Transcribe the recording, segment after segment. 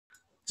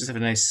Just have a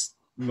nice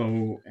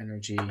low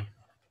energy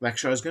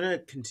lecture. I was going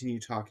to continue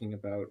talking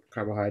about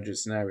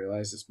carbohydrates, and I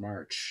realized it's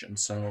March, and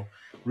so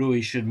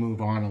really should move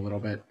on a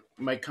little bit.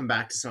 Might come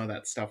back to some of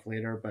that stuff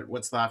later, but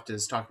what's left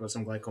is talk about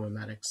some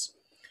glycomimetics.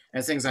 And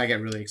it's things I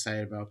get really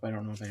excited about, but I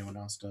don't know if anyone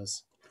else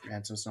does,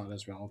 and so it's not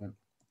as relevant.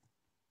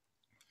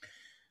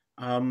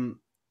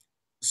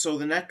 So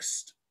the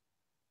next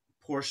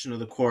portion of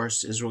the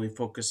course is really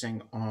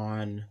focusing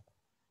on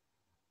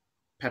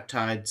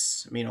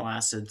peptides, amino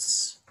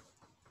acids,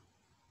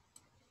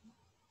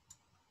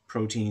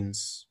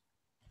 proteins.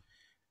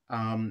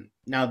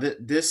 Now,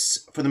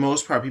 this, for the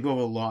most part, people have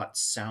a lot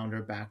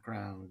sounder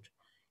background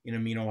in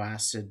amino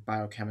acid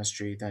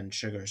biochemistry than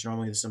sugars.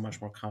 Normally, this is a much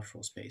more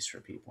comfortable space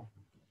for people.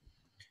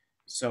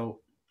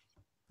 So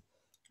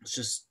let's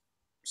just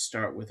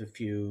start with a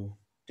few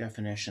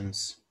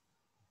definitions.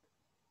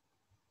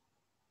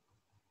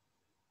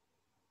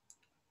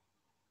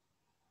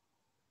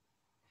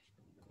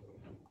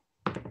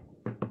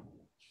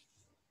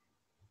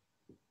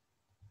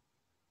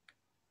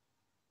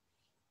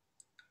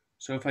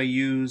 So if I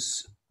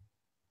use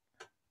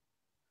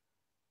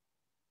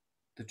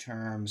the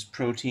terms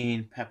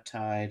protein,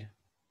 peptide,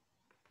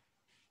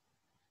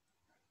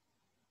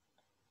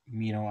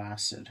 amino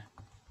acid,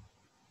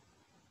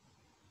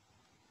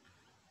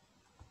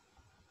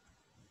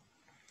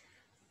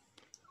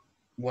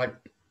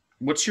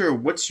 what's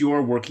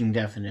your working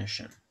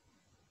definition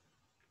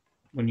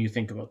when you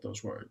think about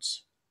those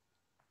words?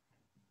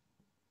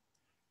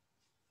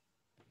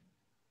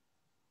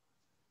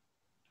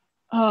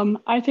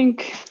 I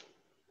think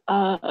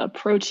a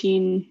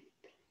protein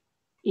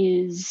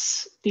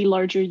is the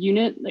larger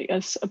unit. I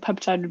guess a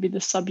peptide would be the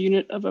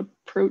subunit of a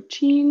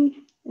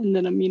protein, and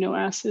then amino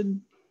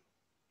acid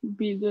would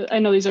be the. I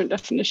know these aren't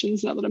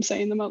definitions now that I'm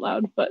saying them out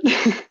loud, but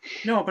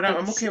No, but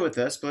I'm that's okay with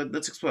this. But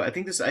let's explore. I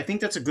think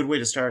that's a good way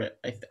to start it.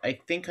 I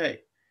think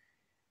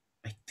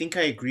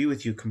I agree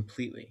with you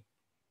completely.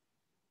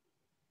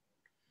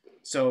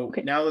 So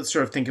okay. now let's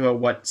sort of think about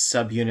what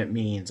subunit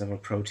means of a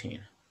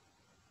protein.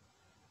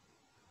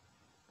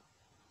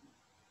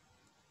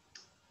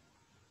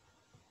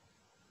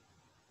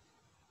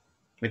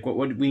 Like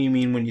what do you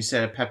mean when you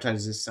said a peptide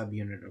is a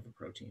subunit of a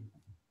protein?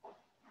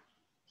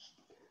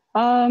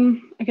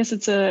 I guess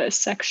it's a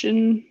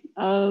section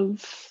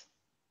of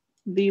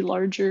the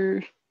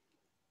larger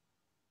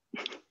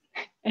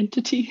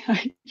entity.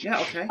 Yeah,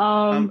 okay.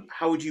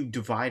 How would you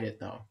divide it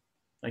though?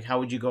 Like how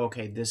would you go?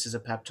 Okay, this is a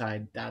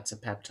peptide. That's a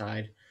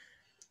peptide.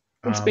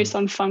 It's based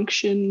Um, on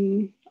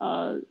function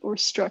or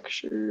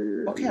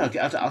structure. okay,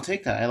 I'll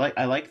take that.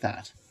 I like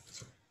that.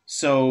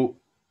 So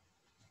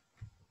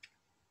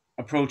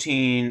a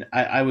protein,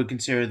 I would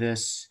consider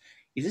this.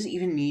 It doesn't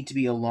even need to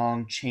be a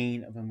long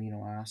chain of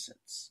amino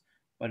acids,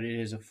 but it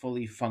is a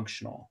fully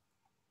functional.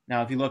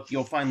 Now, if you look,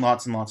 you'll find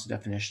lots and lots of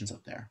definitions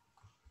out there.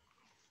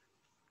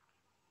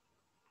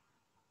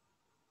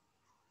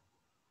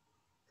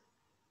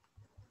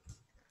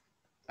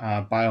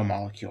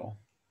 Biomolecule.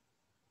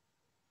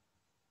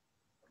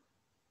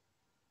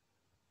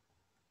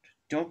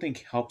 Don't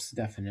think helps the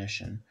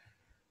definition.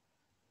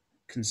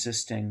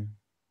 Consisting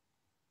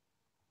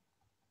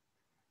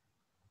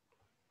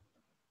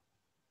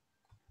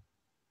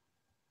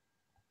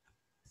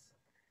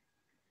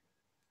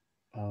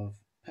of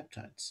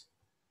peptides.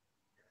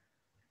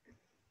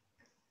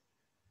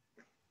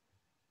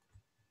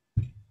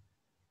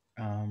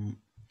 Um,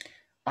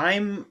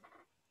 I'm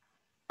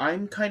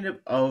I'm kind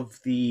of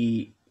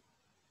the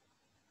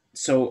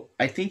so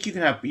I think you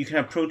can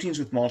have proteins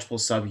with multiple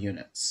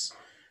subunits,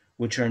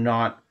 which are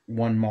not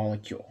one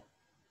molecule.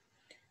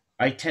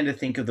 I tend to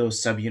think of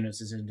those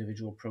subunits as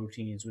individual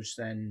proteins, which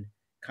then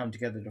come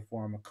together to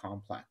form a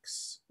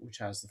complex, which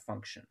has the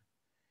function.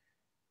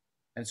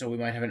 And so we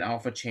might have an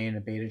alpha chain, a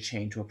beta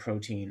chain to a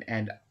protein,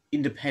 and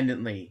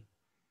independently,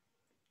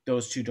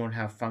 those two don't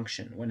have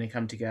function. When they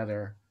come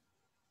together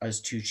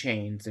as two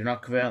chains, they're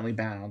not covalently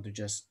bound. They're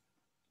just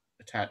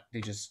attached.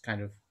 They just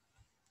kind of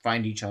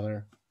find each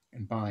other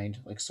and bind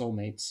like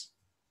soulmates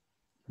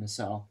in a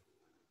cell.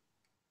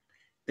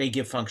 They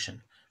give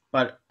function.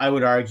 But I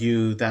would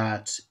argue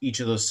that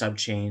each of those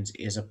subchains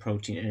is a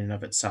protein in and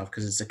of itself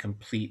because it's a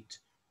complete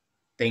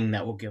thing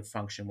that will give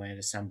function when it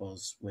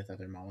assembles with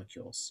other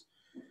molecules.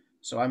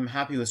 So I'm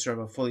happy with sort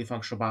of a fully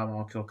functional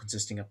biomolecule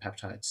consisting of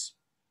peptides.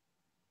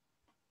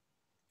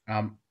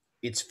 Um,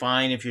 it's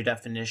fine if your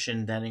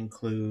definition then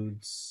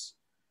includes,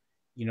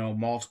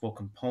 multiple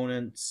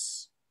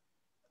components.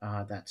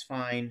 That's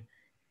fine.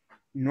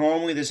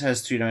 Normally, this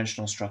has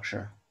three-dimensional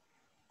structure.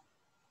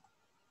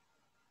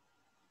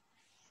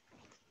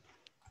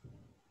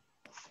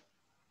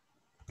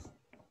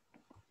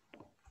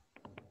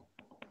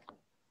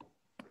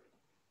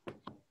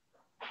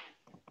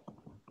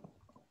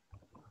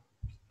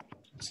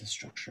 It's a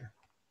structure.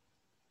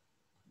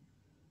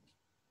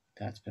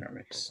 That's been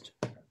erased.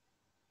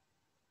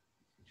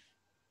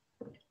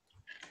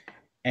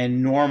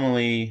 And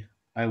normally,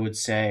 I would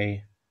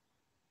say,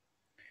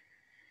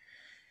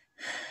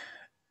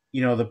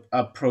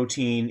 a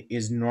protein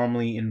is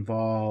normally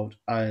involved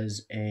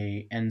as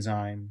a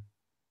enzyme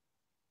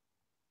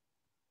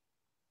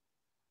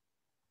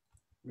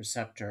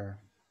receptor,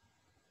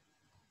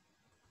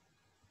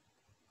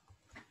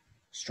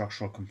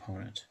 structural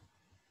component.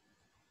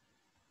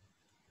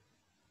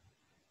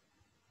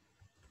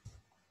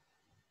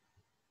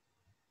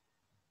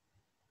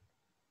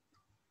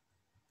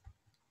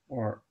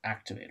 Or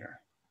activator.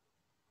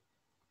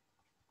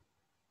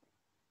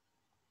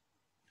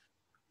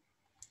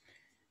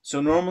 So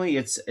normally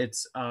it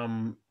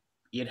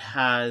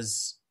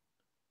has,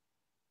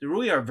 there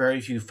really are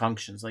very few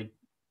functions. Like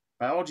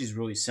biology is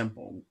really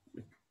simple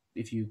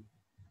if you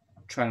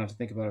try not to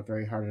think about it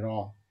very hard at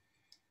all.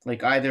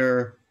 Like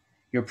either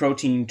your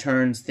protein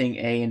turns thing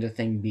A into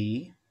thing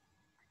B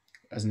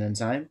as an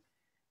enzyme,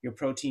 your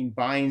protein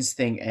binds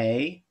thing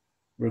A,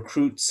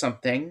 recruits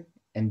something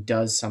and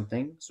does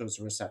something, so it's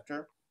a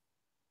receptor.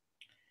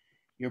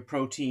 Your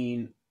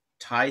protein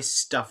ties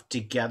stuff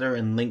together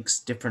and links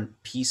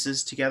different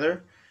pieces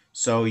together.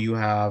 So you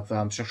have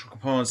structural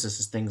components. This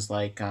is things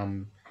like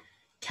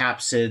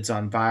capsids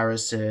on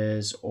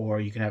viruses, or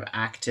you can have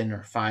actin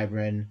or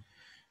fibrin,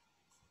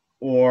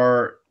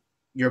 or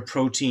your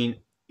protein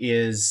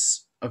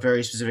is a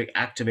very specific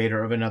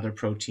activator of another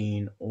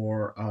protein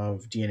or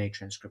of DNA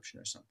transcription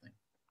or something.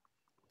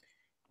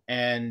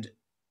 And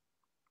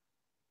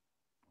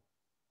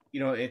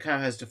it kind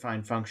of has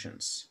defined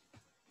functions.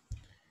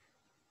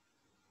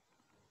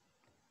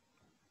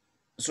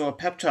 So a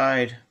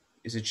peptide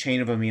is a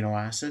chain of amino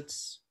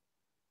acids.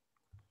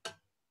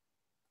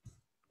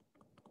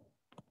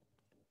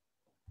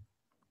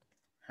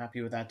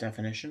 Happy with that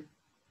definition?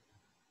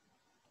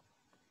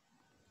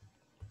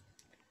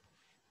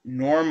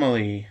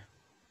 Normally,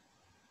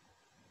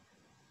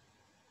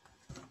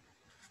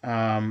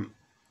 um,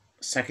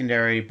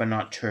 secondary but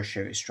not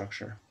tertiary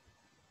structure.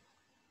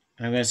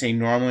 And I'm going to say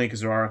normally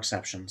because there are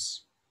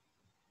exceptions.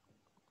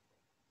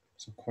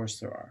 So, of course,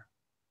 there are.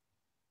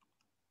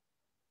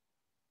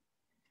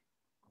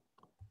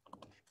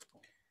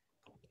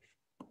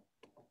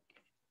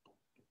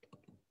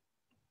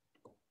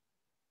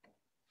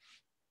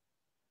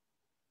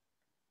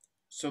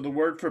 So the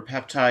word for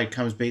peptide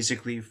comes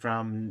basically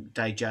from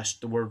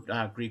the word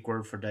Greek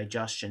word for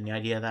digestion. The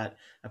idea that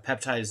a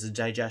peptide is the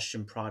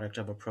digestion product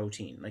of a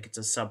protein, like it's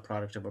a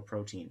subproduct of a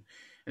protein.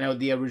 And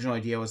the original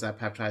idea was that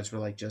peptides were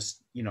like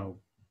just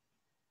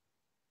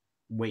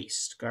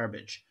waste,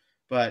 garbage.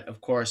 But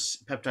of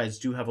course, peptides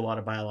do have a lot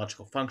of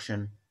biological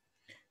function,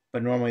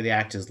 but normally they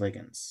act as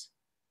ligands.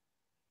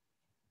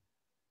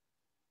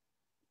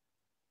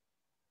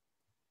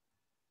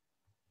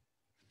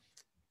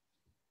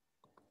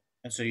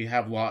 And so you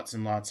have lots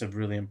and lots of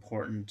really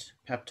important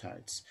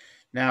peptides.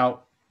 Now,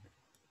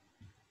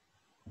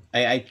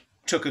 I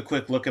took a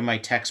quick look at my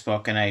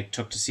textbook and I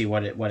took to see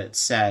what it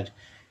said,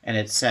 and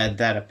it said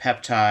that a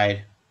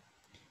peptide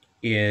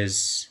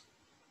is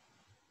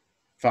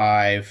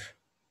 5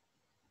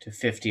 to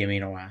 50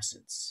 amino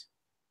acids,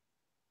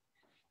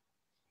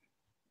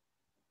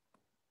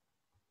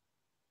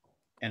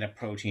 and a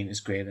protein is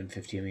greater than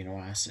 50 amino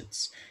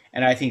acids.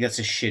 And I think that's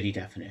a shitty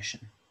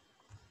definition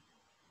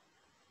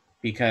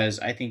because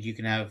I think you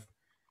can have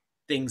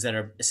things that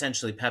are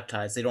essentially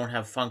peptides. They don't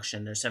have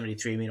function. They're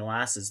 73 amino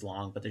acids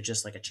long, but they're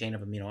just like a chain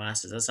of amino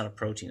acids. That's not a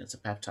protein, it's a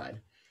peptide.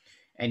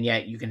 And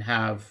yet you can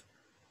have,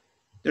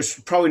 there's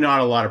probably not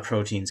a lot of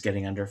proteins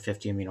getting under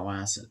 50 amino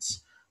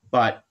acids,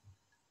 but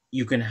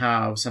you can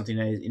have something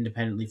that is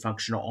independently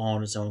functional all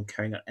on its own,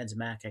 carrying out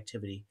enzymatic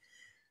activity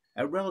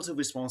at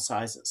relatively small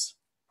sizes.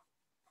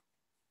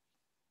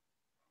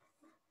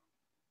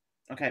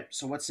 Okay,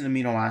 so what's an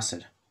amino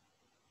acid?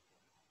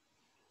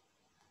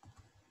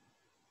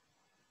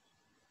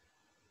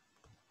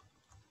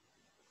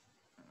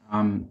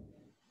 Um,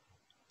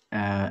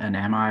 an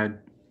amide,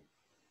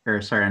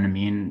 or sorry, an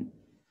amine,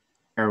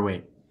 or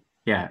wait,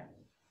 yeah,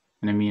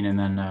 an amine and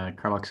then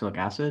carboxylic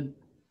acid.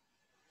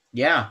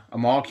 Yeah, a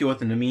molecule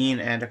with an amine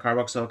and a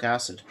carboxylic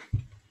acid.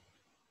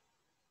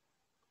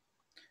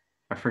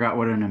 I forgot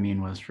what an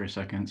amine was for a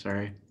second.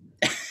 Sorry.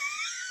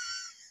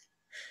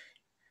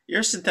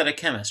 You're a synthetic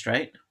chemist,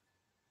 right?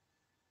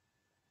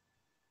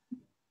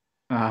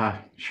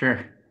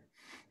 Sure.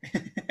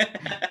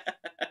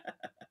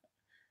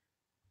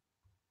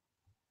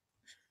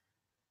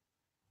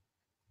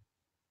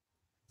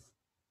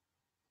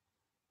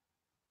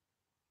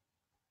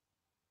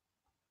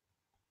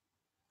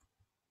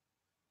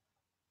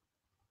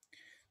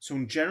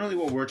 So generally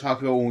what we're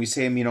talking about when we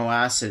say amino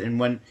acid, and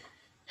when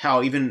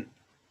how even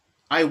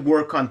I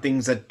work on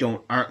things that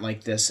aren't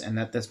like this, and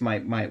that's what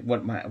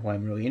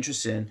I'm really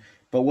interested in.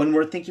 But when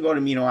we're thinking about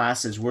amino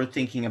acids, we're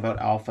thinking about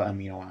alpha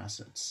amino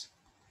acids.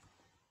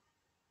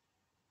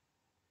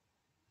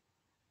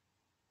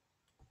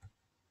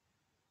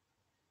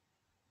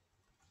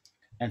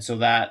 And so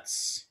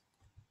that's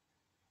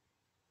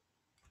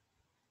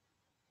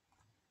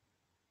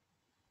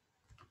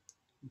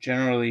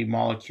generally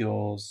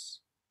molecules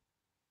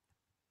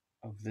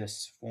of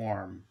this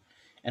form.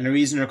 And the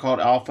reason they're called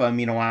alpha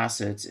amino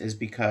acids is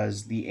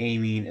because the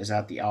amine is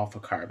at the alpha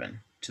carbon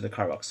to the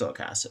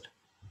carboxylic acid.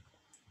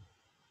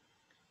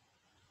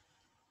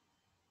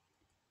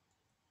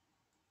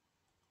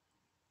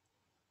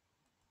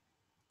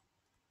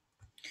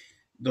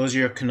 those are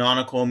your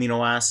canonical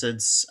amino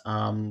acids,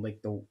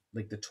 like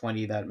the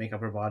 20 that make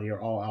up our body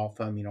are all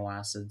alpha amino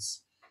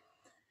acids.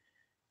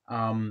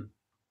 Um,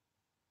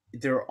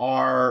 there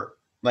are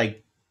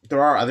like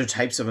there are other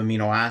types of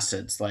amino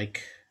acids,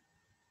 like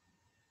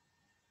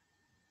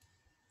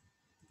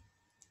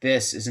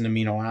this is an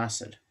amino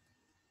acid.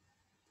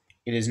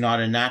 It is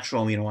not a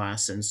natural amino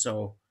acid,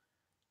 so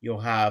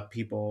you'll have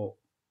people,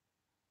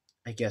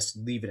 I guess,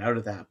 leave it out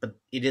of that. But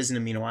it is an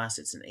amino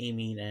acid. It's an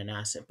amine and an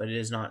acid, but it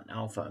is not an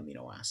alpha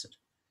amino acid.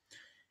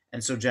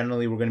 And so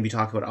generally, we're going to be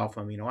talking about alpha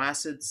amino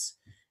acids,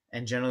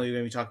 and generally, we're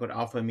going to be talking about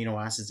alpha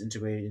amino acids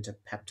integrated into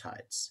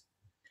peptides.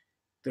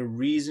 The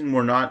reason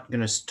we're not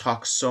going to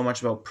talk so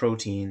much about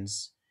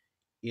proteins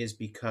is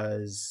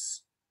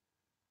because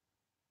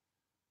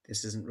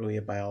this isn't really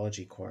a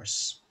biology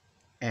course,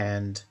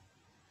 and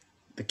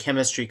the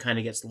chemistry kind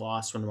of gets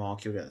lost when the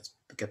molecule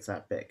gets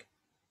that big.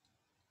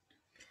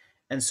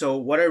 And so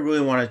what I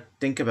really want to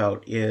think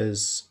about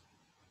is,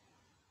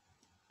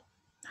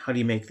 how do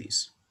you make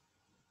these?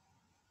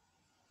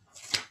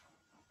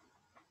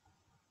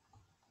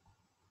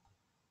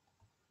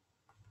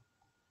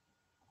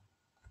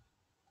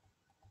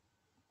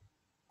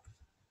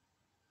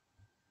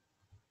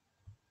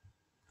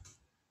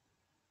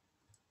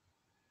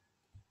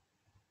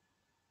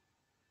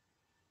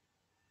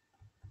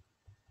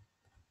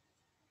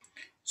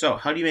 So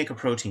how do you make a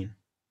protein?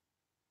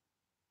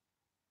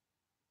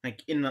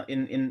 Like in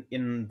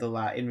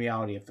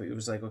reality, if it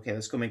was like, okay,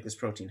 let's go make this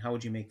protein, how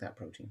would you make that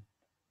protein?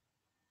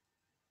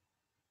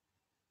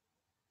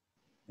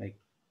 Like,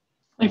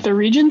 Like the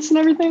regions and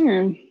everything,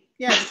 or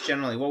yeah, just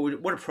generally,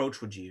 what approach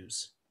would you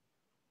use?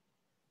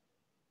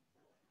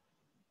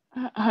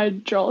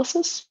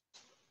 hydrolysis?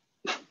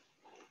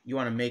 You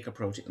want to make a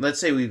protein. Let's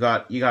say you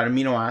got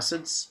amino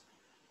acids.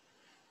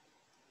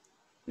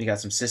 You got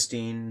some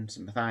cysteine,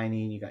 some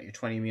methionine. You got your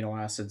 20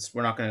 amino acids.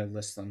 We're not going to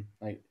list them.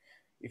 Like,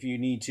 if you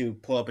need to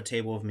pull up a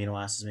table of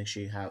amino acids, make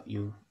sure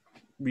you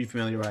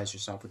refamiliarize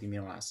yourself with the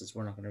amino acids.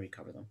 We're not going to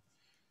recover them.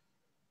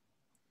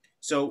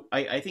 So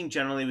I think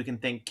generally we can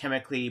think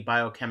chemically,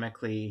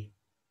 biochemically,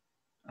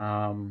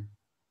 by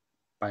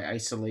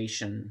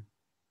isolation.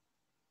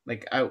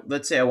 Like,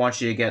 let's say I want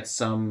you to get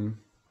some,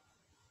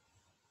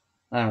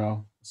 I don't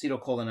know,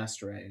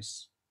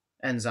 acetylcholinesterase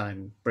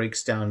enzyme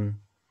breaks down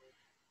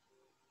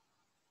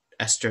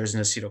esters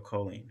and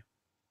acetylcholine,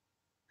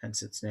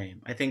 hence its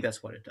name. I think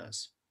that's what it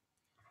does.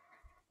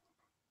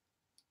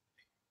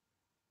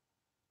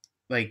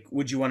 Like,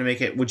 would you want to make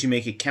it? Would you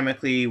make it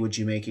chemically? Would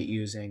you make it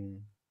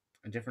using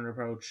a different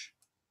approach?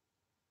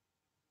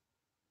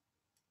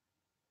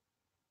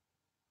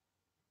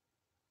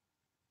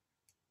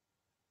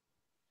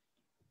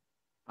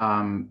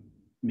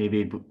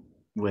 Maybe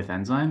with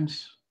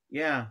enzymes.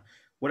 Yeah.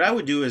 What I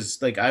would do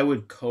is, like, I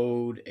would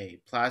code a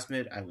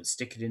plasmid, I would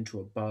stick it into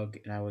a bug,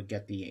 and I would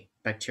get the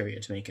bacteria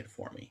to make it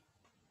for me.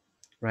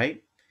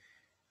 Right?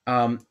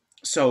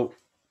 So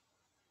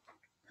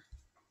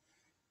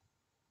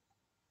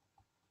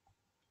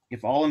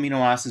if all amino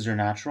acids are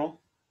natural,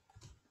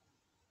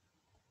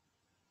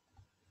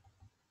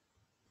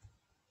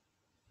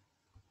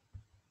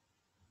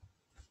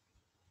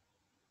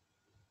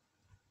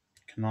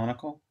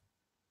 canonical,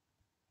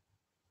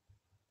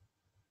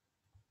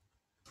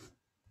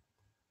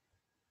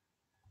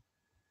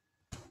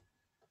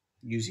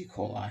 use E.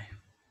 coli.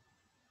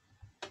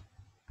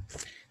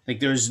 Like,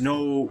 there's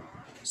no.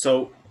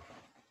 So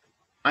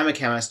I'm a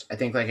chemist. I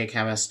think like a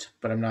chemist,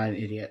 but I'm not an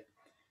idiot.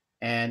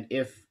 And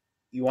if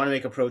you want to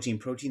make a protein,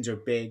 proteins are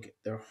big,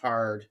 they're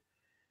hard.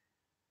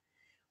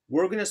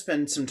 We're going to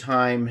spend some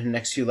time in the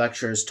next few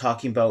lectures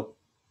talking about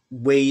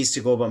ways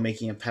to go about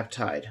making a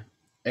peptide.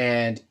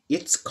 And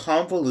it's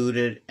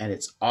convoluted and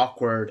it's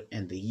awkward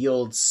and the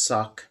yields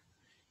suck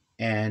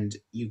and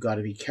you got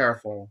to be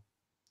careful.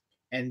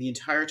 And the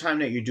entire time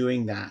that you're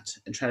doing that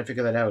and trying to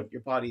figure that out, your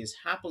body is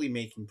happily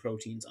making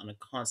proteins on a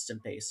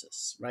constant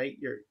basis, right?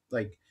 You're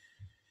like,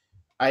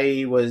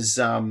 I was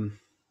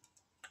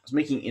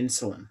making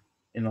insulin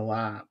in a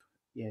lab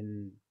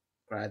in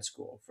grad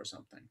school for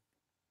something,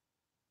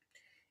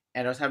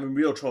 and I was having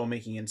real trouble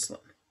making insulin.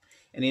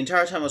 And the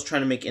entire time I was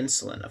trying to make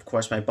insulin, of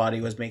course, my body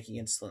was making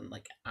insulin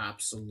like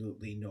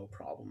absolutely no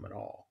problem at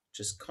all,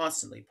 just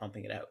constantly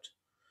pumping it out.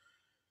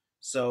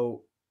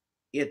 So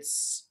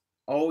it's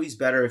always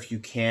better if you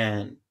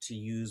can to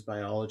use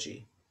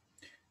biology.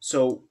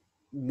 So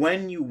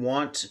when you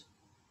want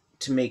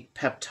to make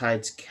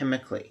peptides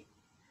chemically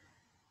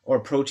or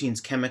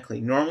proteins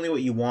chemically, normally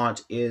what you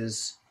want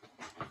is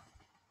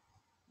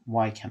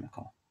why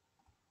chemical?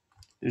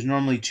 There's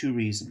normally two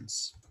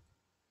reasons.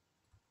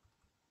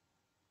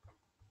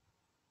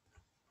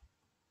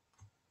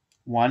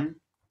 One,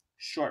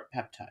 short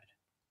peptide.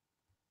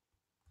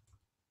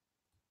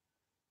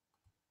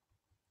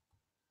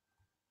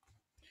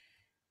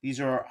 These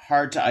are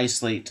hard to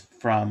isolate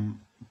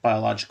from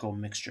biological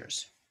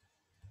mixtures.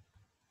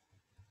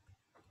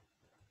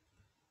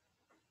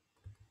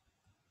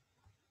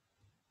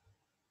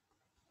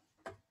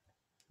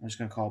 I'm just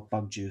going to call it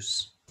bug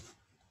juice.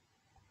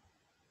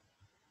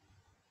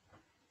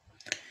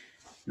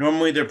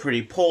 Normally they're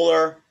pretty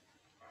polar.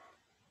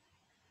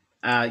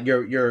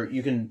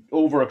 You can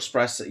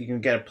overexpress it. You can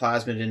get a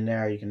plasmid in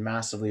there. You can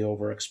massively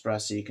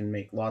overexpress it. You can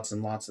make lots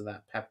and lots of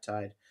that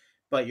peptide,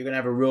 but you're gonna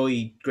have a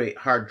really great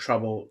hard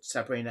trouble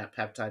separating that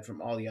peptide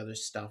from all the other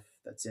stuff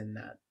that's in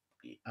that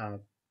uh,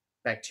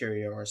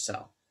 bacteria or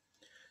cell.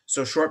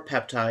 So short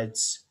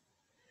peptides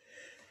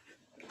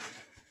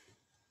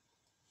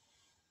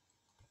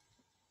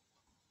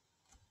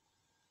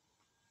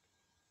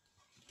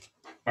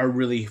are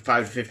really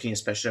 5 to 15,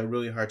 especially, are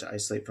really hard to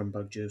isolate from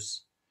bug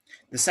juice.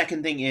 The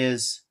second thing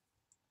is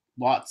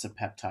lots of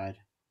peptide.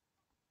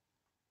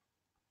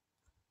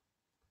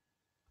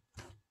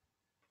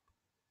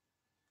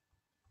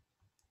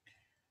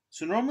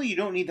 So normally you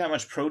don't need that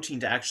much protein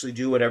to actually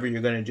do whatever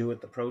you're going to do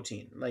with the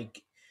protein.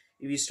 Like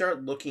if you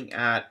start looking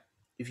at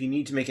if you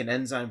need to make an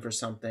enzyme for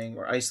something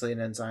or isolate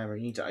an enzyme or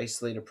you need to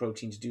isolate a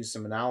protein to do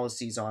some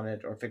analyses on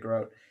it or figure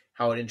out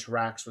how it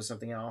interacts with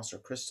something else or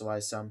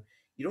crystallize some,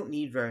 you don't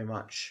need very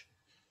much.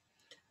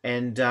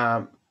 And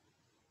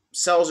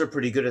cells are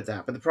pretty good at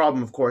that. But the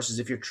problem, of course, is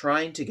if you're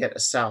trying to get a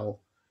cell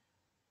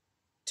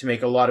to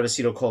make a lot of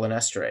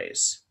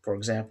acetylcholinesterase, for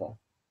example,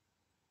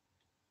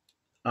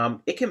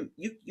 it can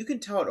you can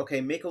tell it,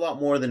 okay, make a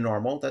lot more than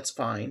normal, that's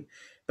fine,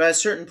 but at a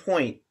certain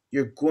point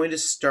you're going to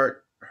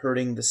start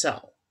hurting the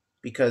cell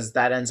because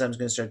that enzyme is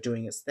going to start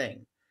doing its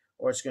thing,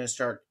 or it's going to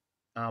start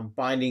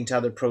binding to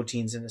other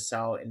proteins in the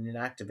cell and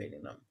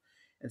inactivating them,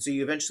 and so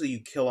you eventually you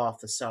kill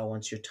off the cell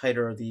once your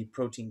titer of the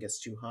protein gets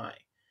too high.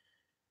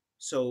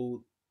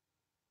 So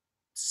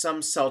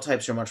some cell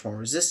types are much more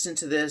resistant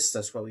to this.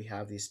 That's why we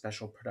have these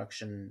special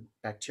production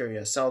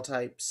bacteria cell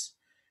types.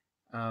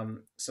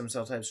 Some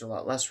cell types are a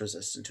lot less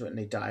resistant to it and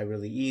they die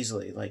really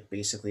easily, like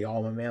basically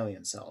all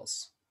mammalian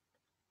cells.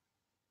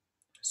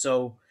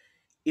 So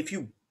if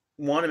you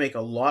want to make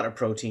a lot of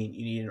protein,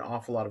 you need an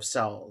awful lot of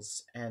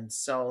cells, and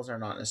cells are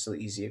not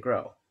necessarily easy to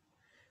grow.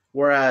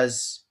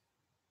 Whereas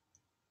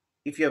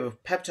if you have a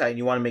peptide and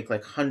you want to make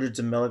like hundreds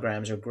of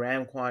milligrams or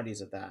gram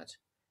quantities of that,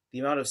 the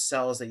amount of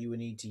cells that you would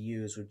need to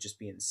use would just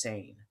be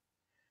insane.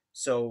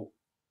 So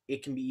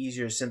it can be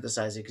easier to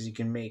synthesize it because you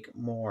can make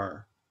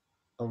more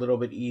a little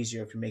bit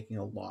easier if you're making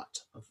a lot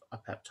of a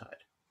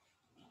peptide.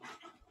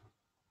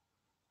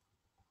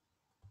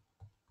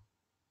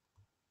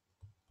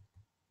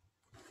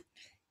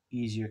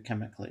 Easier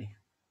chemically.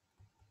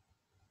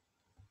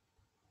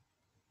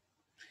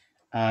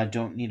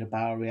 Don't need a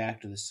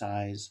bioreactor the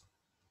size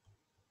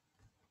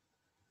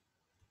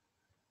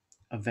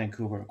of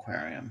Vancouver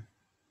Aquarium.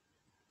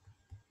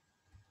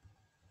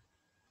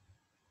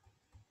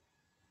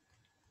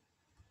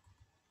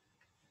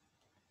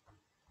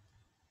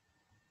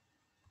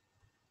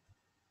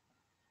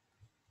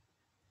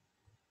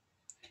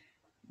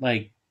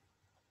 Like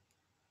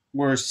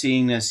we're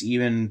seeing this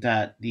even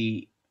that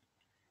the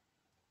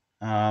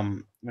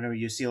whenever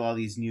you see all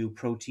these new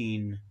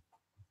protein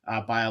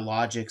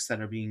biologics that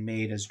are being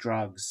made as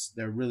drugs,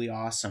 they're really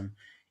awesome.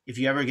 If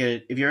you ever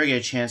get a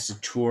chance to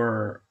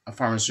tour a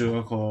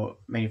pharmaceutical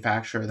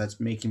manufacturer that's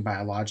making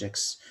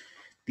biologics,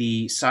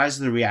 the size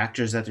of the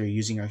reactors that they're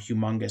using are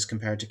humongous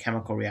compared to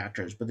chemical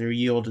reactors, but their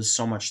yield is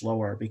so much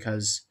lower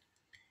because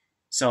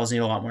cells need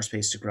a lot more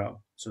space to grow.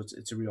 So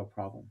it's a real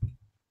problem.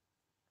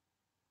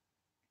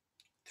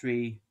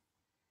 3,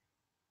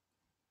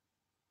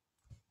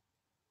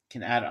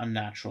 can add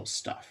unnatural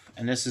stuff.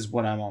 And this is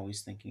what I'm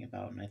always thinking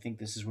about. And I think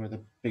this is where the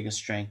biggest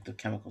strength of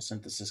chemical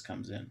synthesis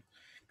comes in.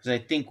 Because I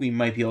think we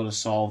might be able to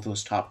solve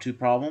those top two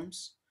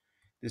problems.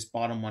 This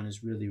bottom one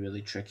is really,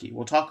 really tricky.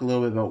 We'll talk a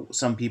little bit about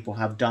some people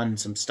have done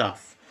some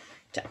stuff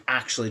to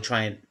actually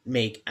try and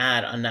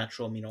add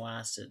unnatural amino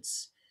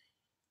acids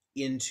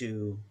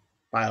into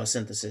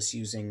biosynthesis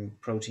using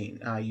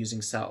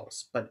using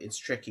cells. But it's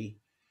tricky.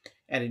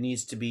 And it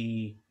needs to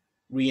be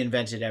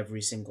reinvented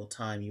every single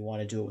time you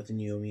want to do it with a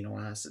new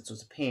amino acid. So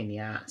it's a pain in the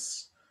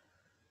ass.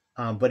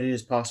 But it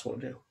is possible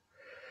to do.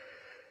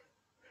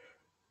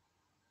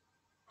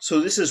 So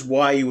this is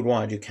why you would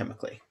want to do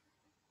chemically.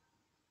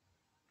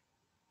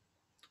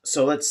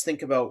 So let's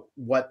think about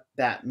what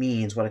that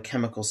means, what a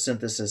chemical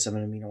synthesis of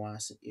an amino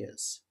acid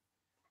is,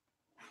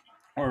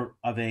 or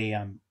of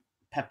a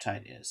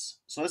peptide is.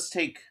 So let's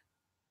take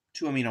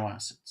 2 amino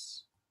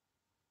acids.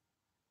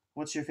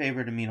 What's your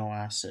favorite amino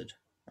acid,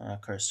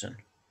 Kirsten?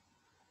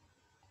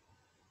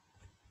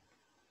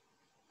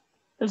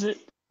 Does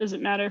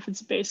it matter if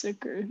it's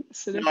basic or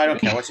acidic? No, I don't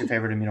care. What's your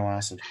favorite amino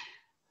acid?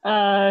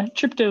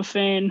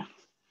 Tryptophan.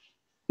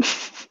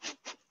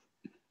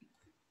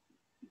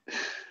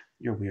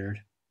 You're weird.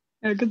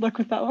 Good luck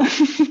with that one.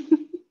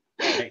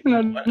 Right.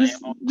 No,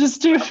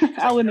 just do I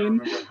alanine.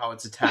 remember how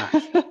it's attached.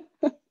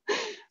 So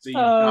you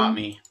got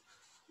me.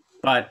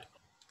 But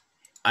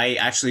I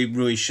actually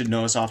really should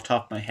know this off the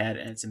top of my head,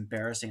 and it's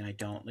embarrassing I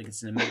don't. Like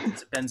it's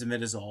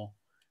benzimidazole,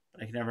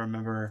 but I can never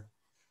remember.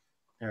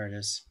 There it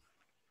is.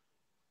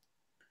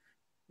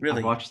 Really?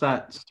 I've watched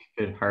that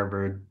stupid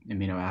Harvard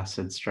amino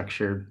acid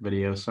structure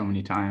video so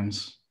many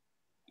times.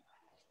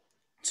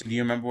 So do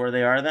you remember where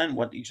they are then?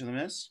 What each of them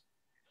is?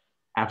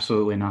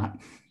 Absolutely not.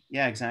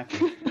 Yeah,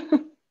 exactly.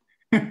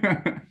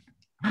 Okay,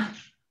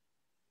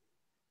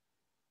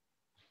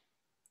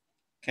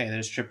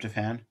 there's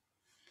tryptophan.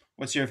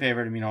 What's your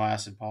favorite amino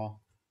acid,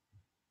 Paul?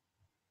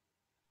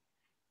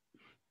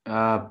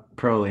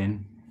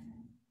 Proline.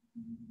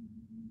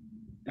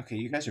 Okay,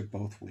 you guys are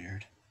both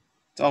weird.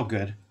 It's all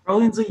good.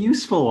 Proline's a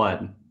useful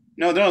one.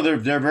 No, they're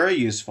very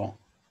useful.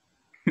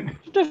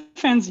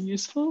 Tryptophan's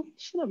useful.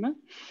 Shut up, man.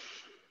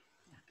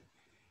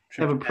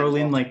 Yeah, but Tryptophan is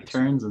proline also like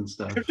useful. turns and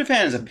stuff.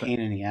 Tryptophan is a pain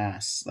in the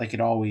ass. Like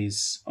it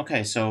always.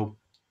 Okay, so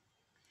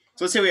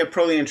let's say we have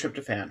proline and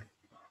tryptophan,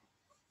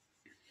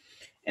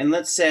 and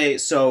let's say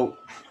so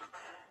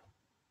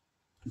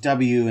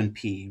W and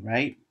P,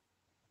 right?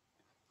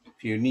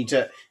 If you need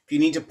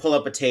to pull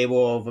up a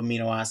table of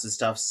amino acid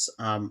stuffs,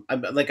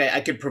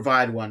 I could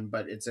provide one,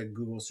 but it's a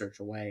Google search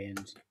away, and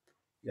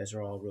you guys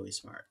are all really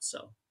smart,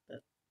 so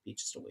that'd be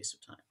just a waste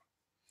of time.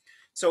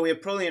 So we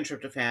have proline and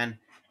tryptophan,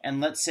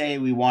 and let's say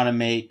we want to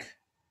make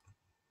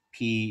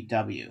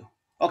PW.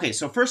 Okay,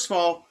 so first of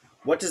all,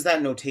 what does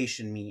that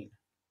notation mean?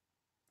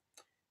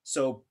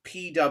 So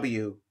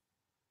PW,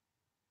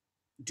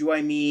 do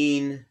I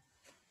mean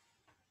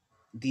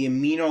the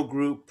amino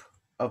group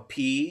of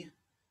P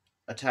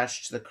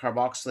attached to the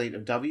carboxylate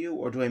of W,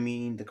 or do I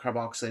mean the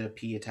carboxylate of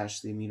P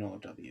attached to the amino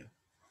of W?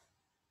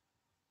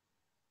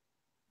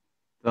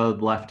 The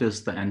left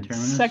is the N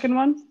terminus. Second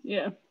one?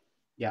 Yeah.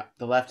 Yeah,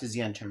 the left is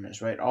the N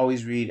terminus, right?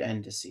 Always read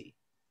N to C.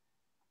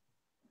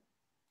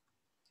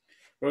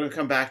 We're going to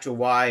come back to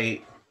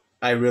why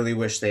I really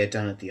wish they had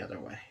done it the other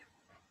way.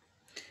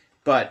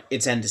 But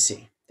it's N to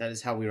C. That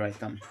is how we write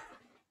them.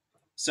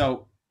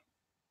 So,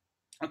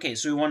 okay,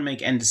 so we want to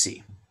make N to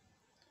C.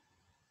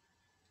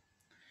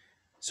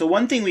 So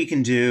one thing we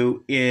can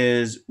do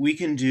is we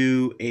can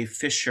do a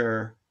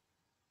Fischer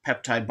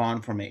peptide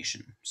bond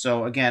formation.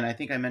 So again, I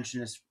think I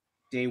mentioned this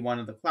day one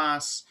of the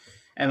class.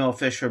 M.L.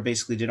 Fisher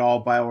basically did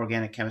all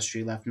bioorganic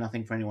chemistry, left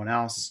nothing for anyone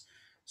else.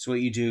 So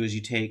what you do is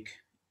you take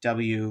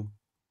W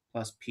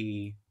plus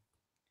P,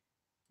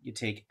 you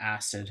take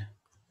acid,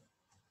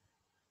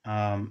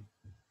 and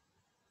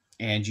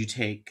you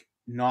take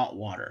not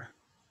water.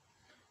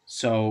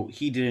 So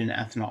he did an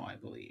ethanol, I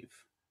believe,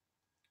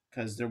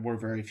 because there were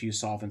very few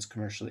solvents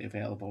commercially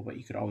available, but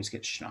you could always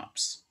get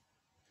schnapps.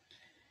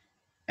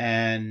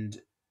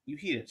 And you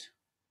heat it.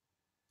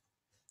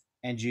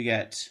 And you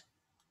get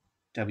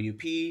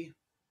WP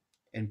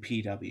and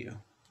PW.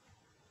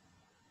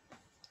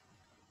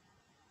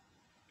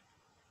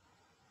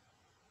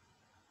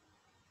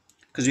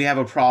 Because we have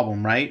a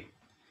problem, right?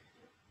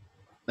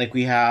 Like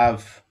we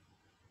have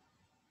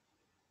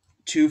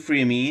two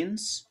free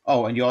amines.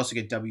 Oh, and you also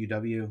get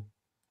WW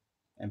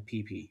and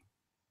PP.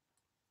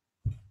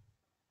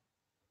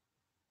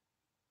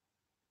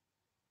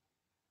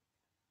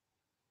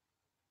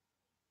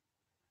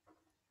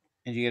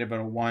 And you get about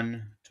a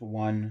 1 to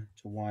 1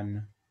 to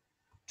 1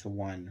 to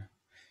 1.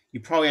 You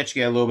probably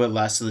actually get a little bit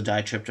less of the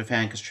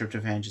ditryptophan because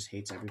tryptophan just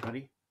hates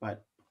everybody.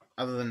 But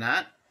other than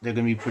that, they're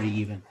going to be pretty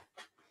even.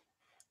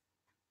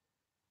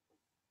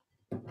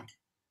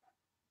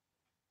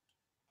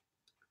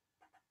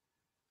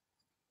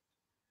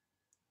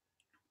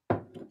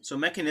 So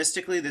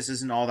mechanistically, this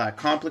isn't all that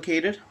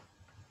complicated.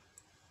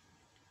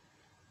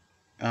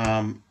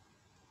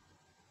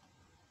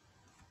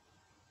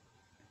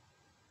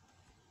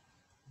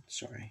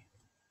 Sorry.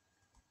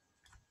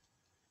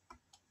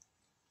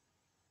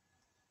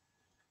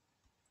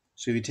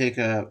 So if you take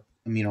a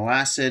amino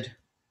acid, I'm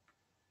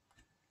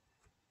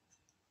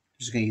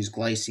just going to use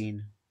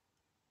glycine.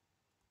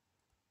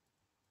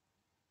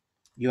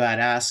 You add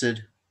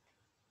acid.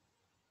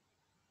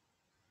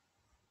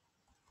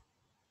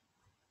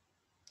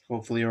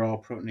 Hopefully you're all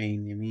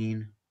protonating the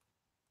amine.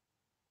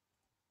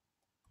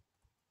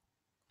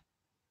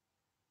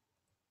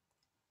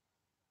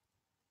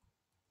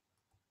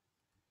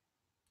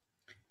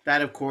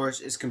 That, of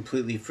course, is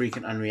completely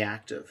freaking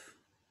unreactive.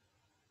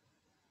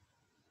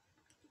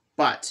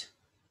 But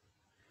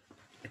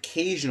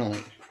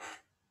occasionally,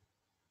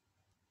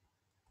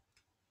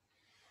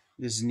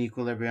 this is an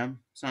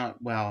equilibrium. It's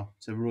not, well,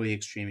 it's a really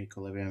extreme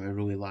equilibrium. It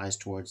really lies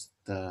towards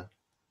the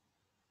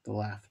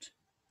left.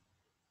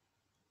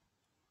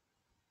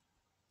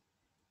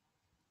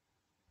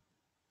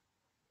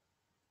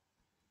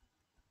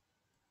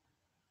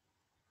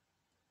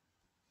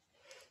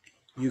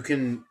 You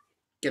can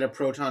get a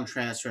proton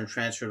transfer and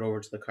transfer it over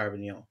to the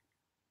carbonyl.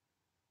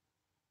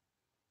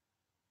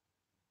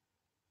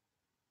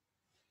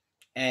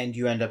 And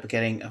you end up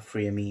getting a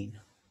free amine.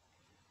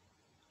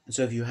 And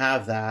so if you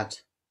have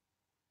that,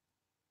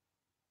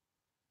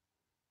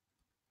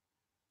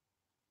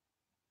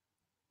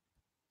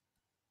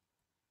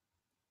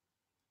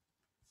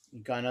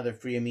 you've got another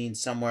free amine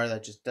somewhere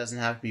that just doesn't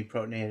have to be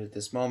protonated at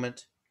this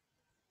moment.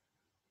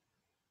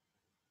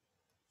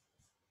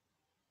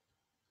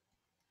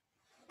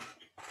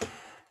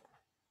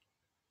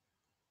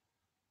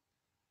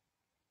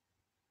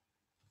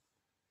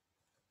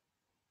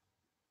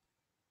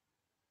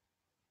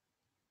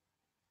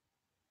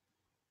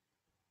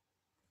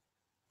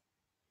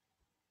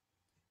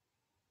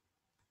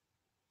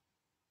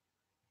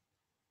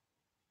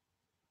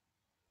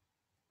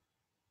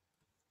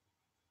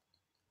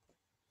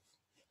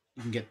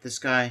 You can get this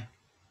guy.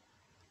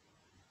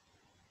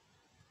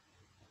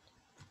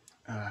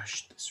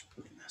 This is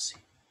really messy.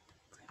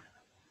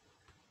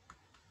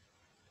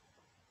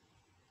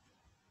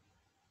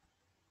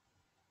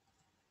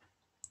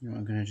 You know,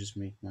 I'm gonna just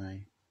make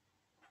my.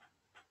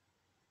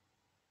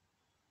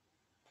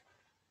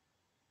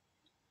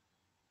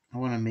 I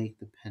want to make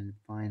the pen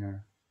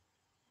finer.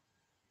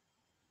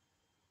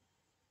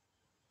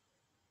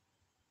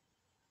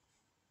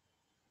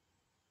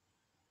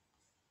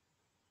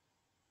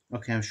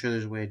 Okay, I'm sure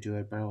there's a way to do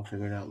it, but I'll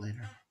figure it out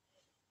later.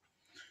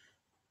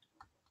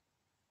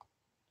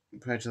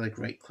 Probably have to like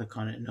right click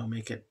on it and I'll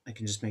make it. I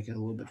can just make it a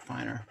little bit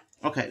finer.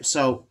 Okay,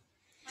 so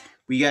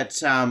we get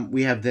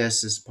we have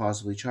this is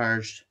positively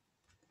charged.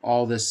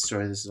 All this,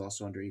 sorry, this is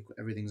also under equal.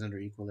 Everything's under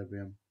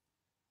equilibrium.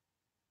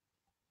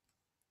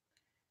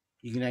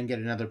 You can then get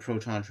another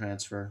proton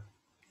transfer.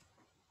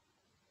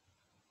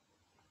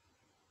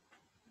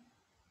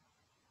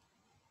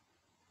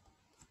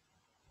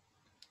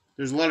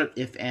 There's a lot of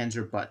if, ands,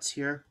 or buts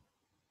here.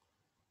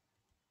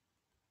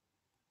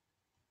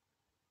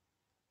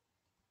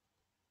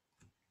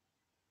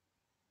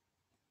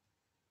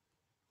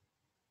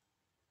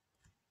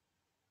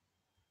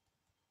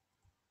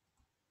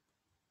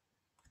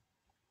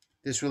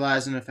 This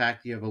relies on the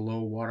fact that you have a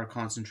low water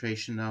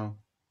concentration, though.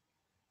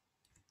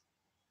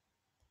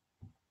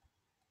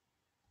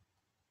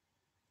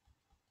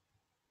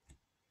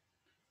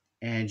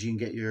 And you can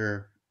get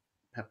your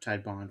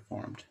peptide bond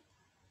formed.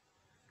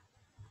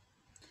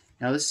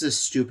 Now, this is a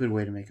stupid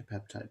way to make a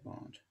peptide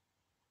bond.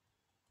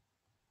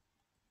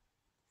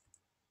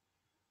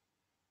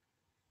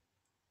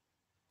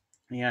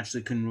 You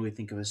actually couldn't really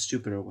think of a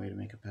stupider way to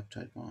make a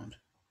peptide bond.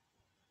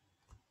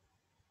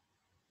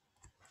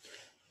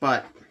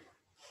 But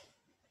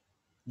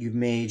you've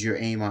made your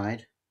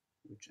amide,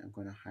 which I'm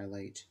going to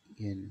highlight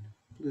in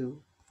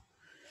blue,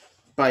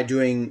 by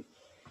doing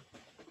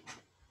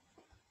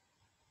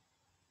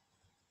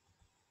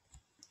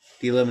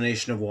the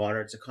elimination of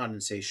water. It's a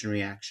condensation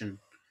reaction.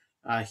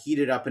 Heat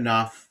it up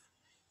enough.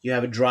 You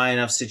have a dry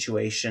enough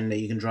situation that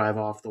you can drive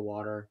off the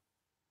water.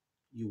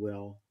 You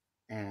will,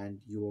 and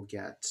you will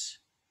get,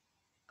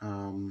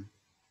 you'll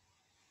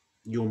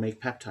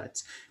make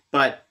peptides.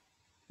 But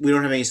we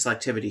don't have any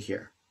selectivity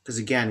here because,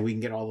 again, we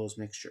can get all those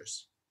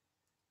mixtures.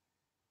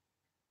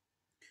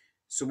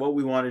 So what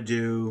we want to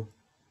do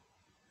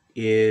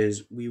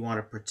is we want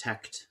to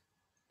protect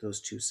those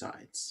two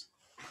sides.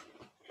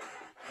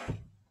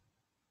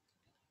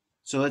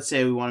 So let's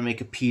say we want to make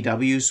a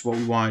PW. So what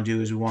we want to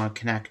do is we want to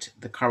connect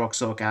the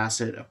carboxylic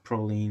acid of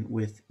proline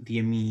with the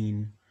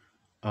amine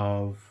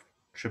of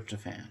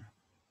tryptophan.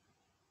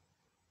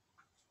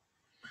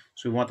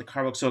 So we want the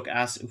carboxylic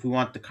acid. If we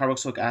want the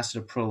carboxylic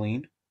acid of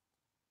proline,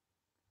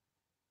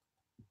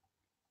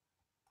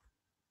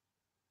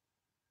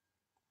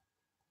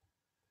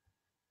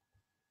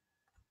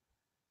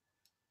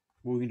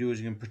 what we can do is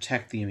we can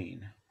protect the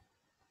amine.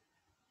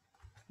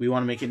 We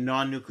want to make it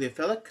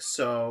non-nucleophilic,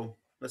 so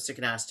let's stick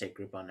an acetate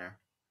group on there.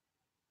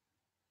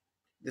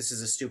 This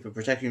is a stupid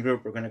protecting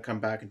group. We're going to come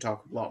back and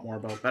talk a lot more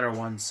about better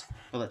ones,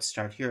 but let's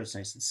start here. It's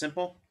nice and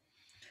simple.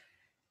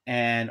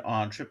 And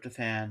on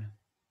tryptophan,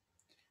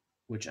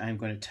 which I'm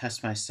going to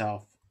test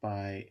myself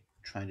by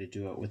trying to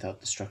do it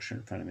without the structure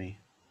in front of me.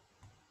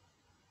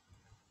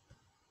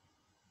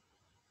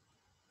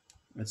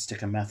 Let's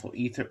stick a methyl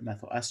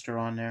ester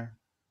on there.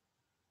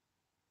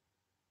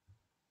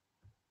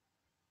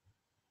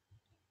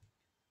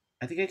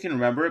 I think I can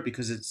remember it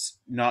because it's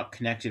not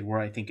connected where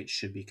I think it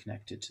should be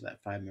connected to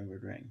that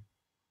 5-membered ring.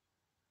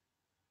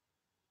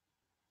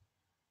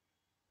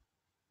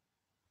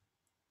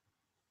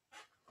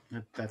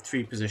 That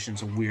 3 position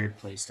is a weird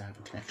place to have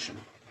a connection.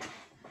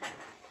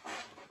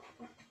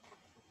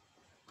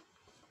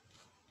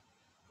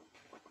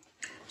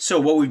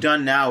 So what we've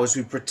done now is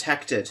we've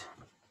protected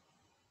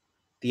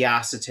the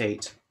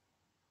acetate,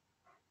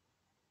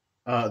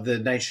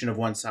 the nitrogen of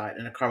one side,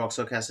 and a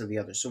carboxylic acid of the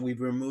other. So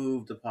we've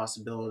removed the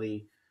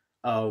possibility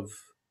of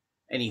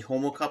any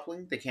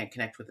homocoupling. They can't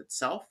connect with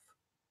itself.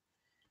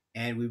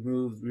 And we've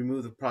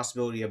removed the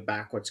possibility of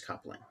backwards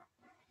coupling.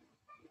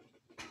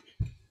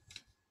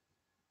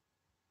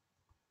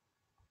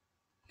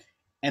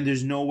 And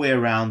there's no way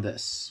around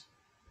this.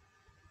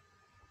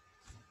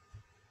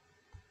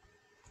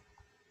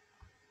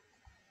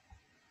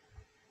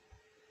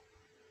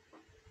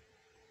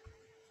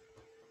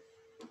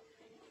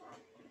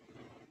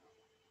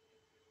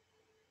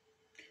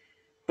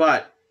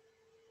 But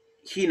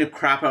heating the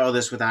crap out of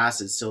this with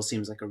acid still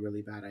seems like a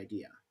really bad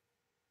idea.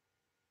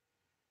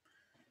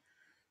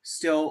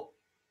 Still,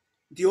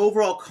 the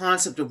overall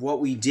concept of what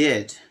we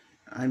did,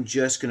 I'm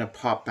just going to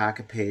pop back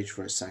a page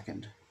for a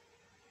second.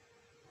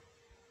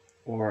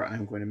 Or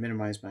I'm going to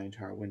minimize my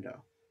entire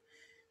window.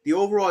 The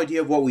overall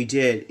idea of what we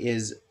did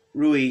is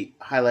really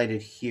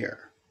highlighted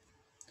here.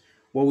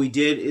 What we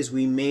did is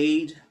we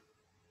made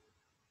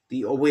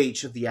the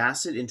OH of the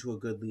acid into a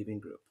good leaving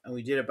group. And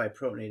we did it by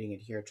protonating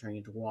it here, turning it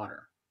into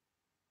water.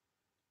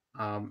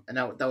 And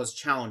that was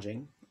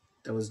challenging.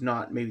 That was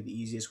not maybe the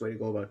easiest way to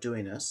go about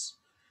doing this.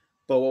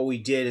 But what we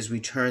did is we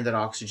turned that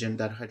oxygen,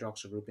 that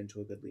hydroxyl group, into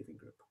a good leaving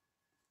group.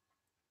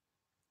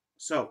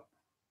 So,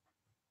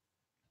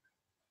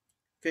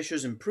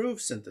 Fisher's improved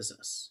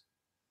synthesis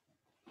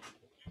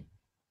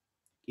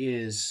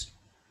is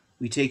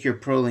we take your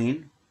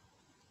proline,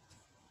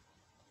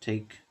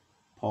 take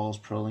Paul's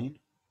proline,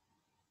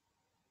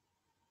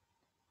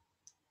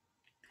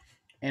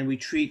 and we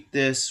treat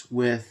this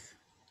with,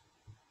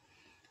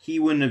 he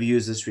wouldn't have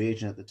used this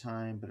reagent at the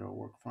time, but it'll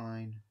work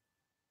fine.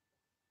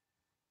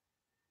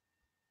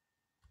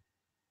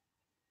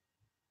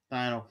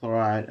 Thionyl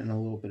chloride and a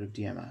little bit of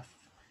DMF.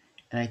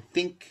 And I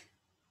think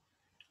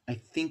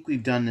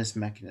we've done this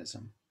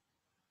mechanism.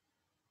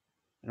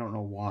 I don't know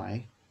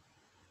why,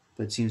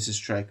 but it seems to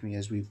strike me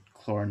as we've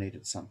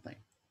chlorinated something.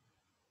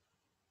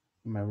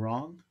 Am I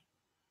wrong?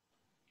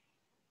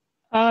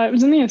 It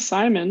was in the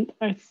assignment.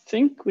 I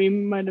think we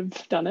might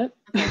have done it.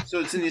 Okay, so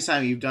it's in the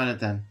assignment. You've done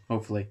it then,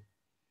 hopefully.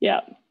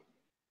 Yeah.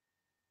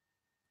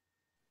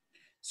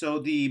 So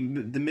the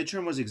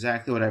midterm was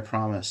exactly what I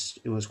promised.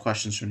 It was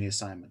questions from the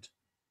assignment.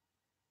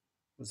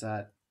 Was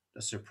that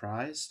a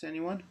surprise to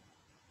anyone?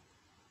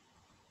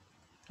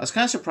 I was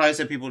kind of surprised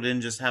that people didn't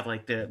just have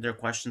like their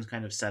questions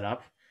kind of set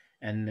up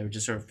and they would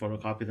just sort of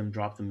photocopy them,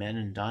 drop them in,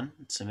 and done,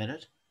 and submit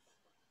it.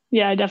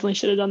 Yeah, I definitely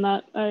should have done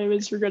that. I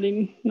was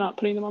regretting not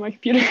putting them on my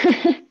computer.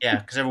 Yeah,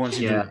 because everyone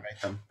seemed to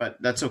write them, but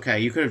that's okay.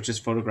 You could have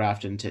just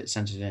photographed and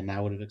sent it in. I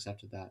would have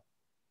accepted that.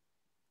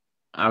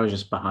 I was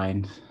just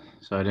behind,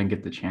 so I didn't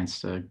get the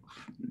chance to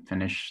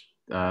finish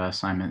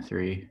assignment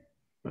 3.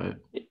 But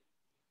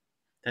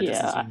that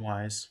doesn't seem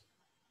wise.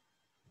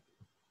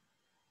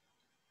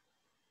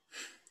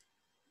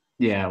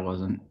 Yeah, it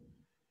wasn't.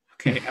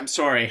 Okay, I'm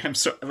sorry. I'm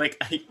sorry. Like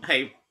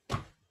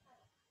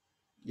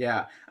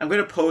yeah, I'm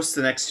gonna post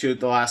the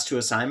last 2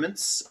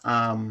 assignments.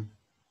 I'll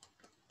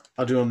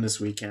do them this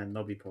weekend.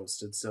 They'll be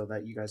posted so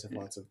that you guys have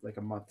lots of like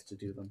a month to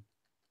do them.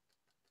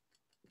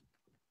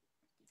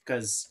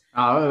 Because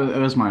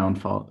it was my own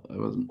fault. It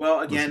wasn't.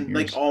 Well, again,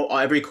 like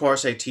every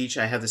course I teach,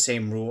 I have the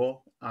same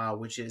rule,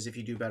 which is if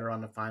you do better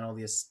on the final,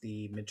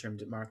 the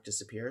midterm mark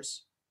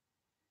disappears.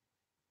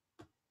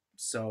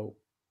 So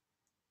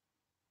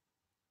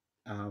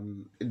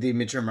the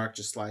midterm mark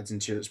just slides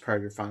into as part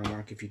of your final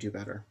mark if you do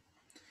better.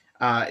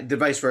 The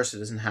vice versa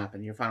doesn't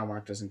happen. Your final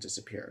mark doesn't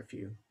disappear if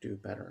you do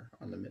better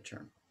on the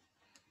midterm.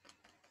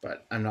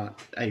 But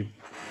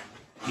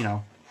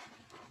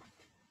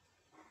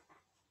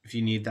if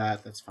you need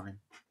that, that's fine.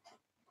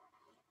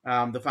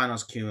 The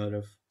final's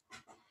cumulative.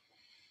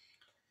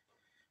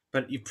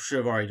 But you should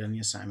have already done the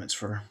assignments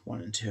for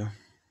 1 and 2.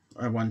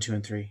 Or 1, 2,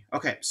 and 3.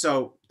 Okay,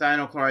 so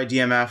thionyl chloride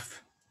DMF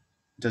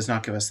does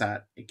not give us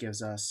that. It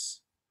gives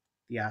us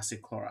the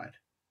acid chloride.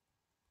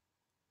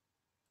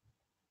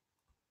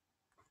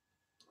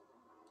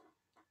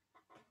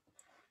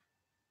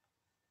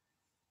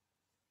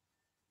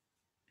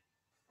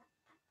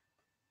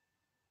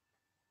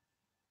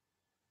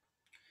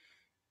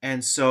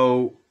 And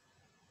so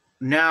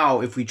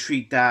now if we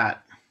treat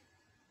that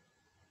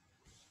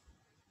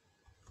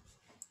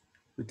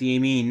with the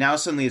amine, now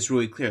suddenly it's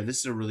really clear. This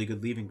is a really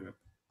good leaving group.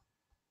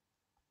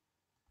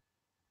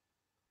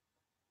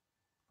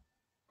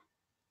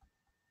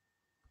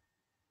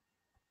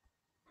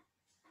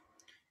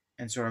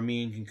 And so our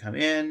amine can come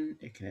in,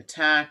 it can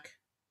attack.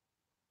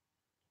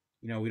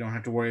 We don't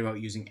have to worry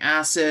about using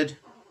acid.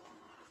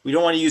 We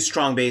don't want to use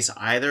strong base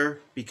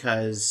either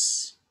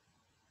because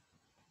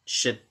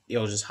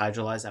it'll just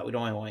hydrolyze that. We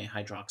don't want any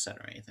hydroxide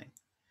or anything.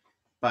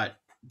 But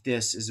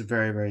this is a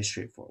very, very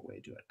straightforward way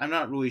to do it. I'm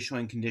not really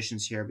showing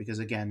conditions here because,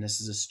 again,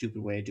 this is a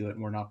stupid way to do it,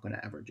 and we're not going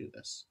to ever do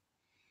this.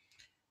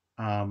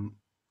 I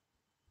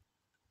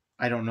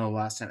don't know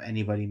last time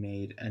anybody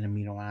made an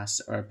amino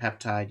acid or a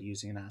peptide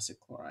using an acid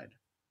chloride.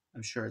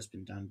 I'm sure it's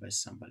been done by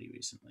somebody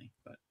recently,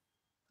 but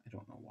I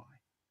don't know why.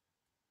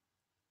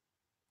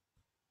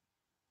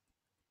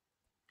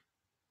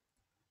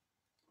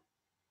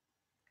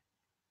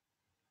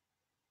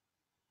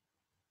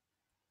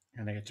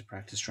 And I get to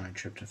practice drawing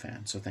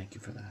tryptophan, so thank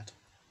you for that.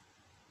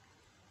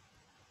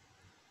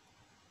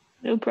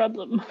 No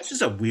problem. It's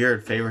just a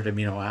weird favorite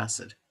amino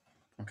acid.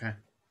 Okay.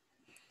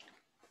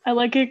 I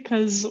like it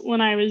because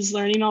when I was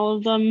learning all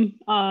of them,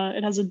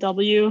 it has a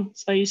W.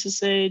 So I used to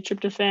say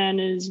tryptophan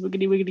is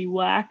wiggity wiggity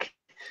whack.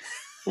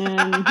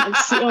 And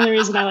that's the only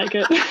reason I like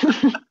it.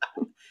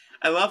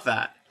 I love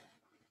that.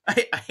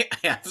 I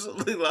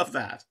absolutely love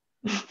that.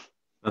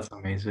 That's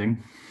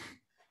amazing.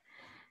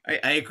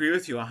 I agree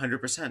with you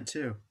 100%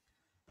 too.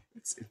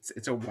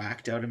 It's a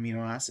whacked out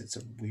amino acid. It's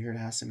a weird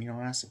ass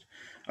amino acid.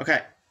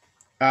 Okay.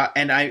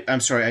 And I'm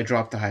sorry, I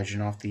dropped the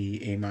hydrogen off the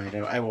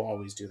amide. I will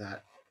always do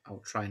that. I will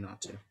try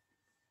not to.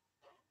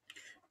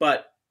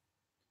 But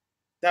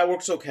that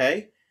works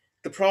okay.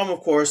 The problem,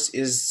 of course,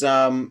 is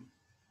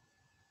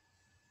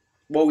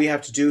what we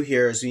have to do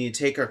here is we need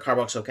to take our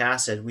carboxylic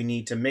acid. We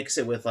need to mix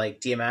it with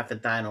like DMF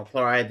and thionyl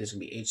chloride. There's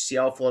going to be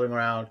HCl floating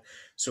around.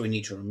 So we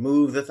need to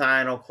remove the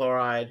thionyl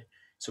chloride.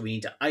 So we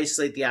need to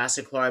isolate the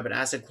acid chloride. But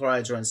acid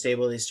chlorides are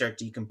unstable. They start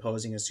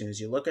decomposing as soon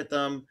as you look at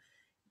them.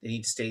 They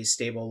need to stay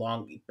stable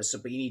long, but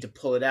you need to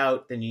pull it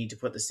out. Then you need to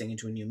put this thing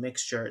into a new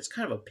mixture. It's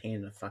kind of a pain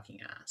in the fucking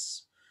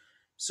ass.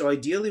 So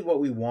ideally, what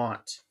we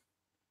want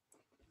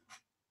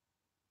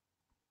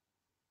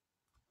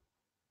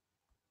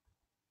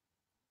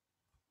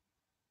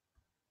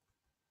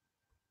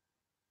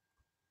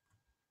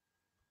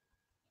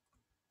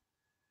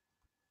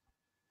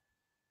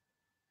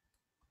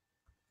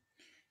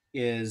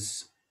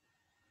is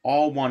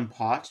all one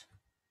pot.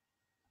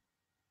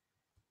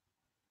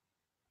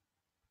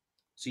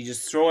 So you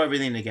just throw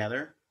everything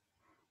together.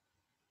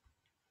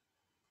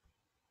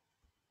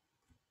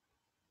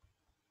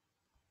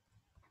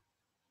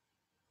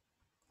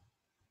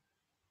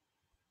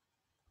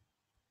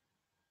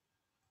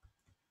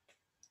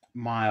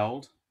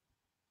 Mild,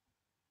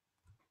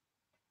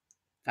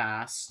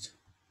 fast,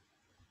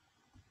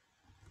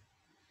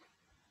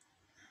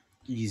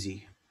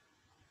 easy,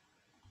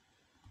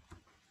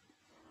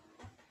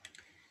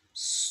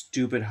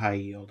 stupid high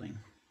yielding.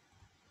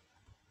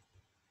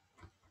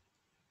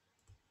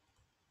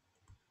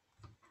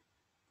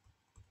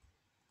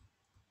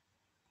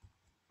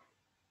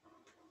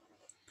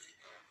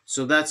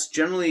 So that's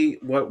generally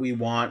what we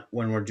want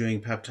when we're doing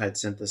peptide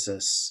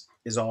synthesis,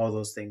 is all of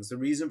those things. The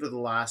reason for the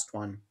last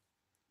one,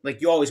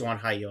 like you always want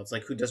high yields.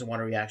 Like who doesn't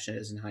want a reaction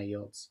that isn't high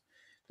yields?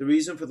 The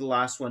reason for the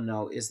last one,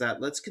 though, is that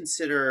let's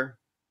consider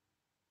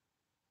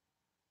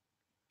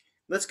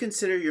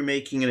you're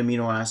making an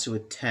amino acid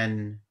with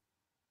 10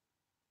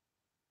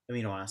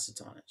 amino acids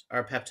on it, or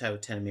a peptide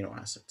with 10 amino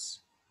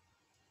acids.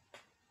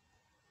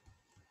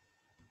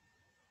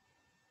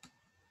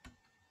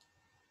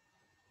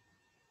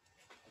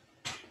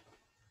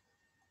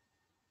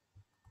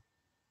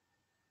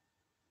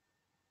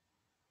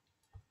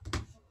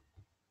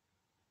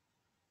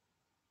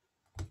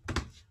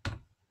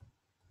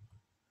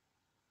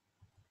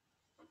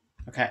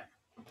 Okay.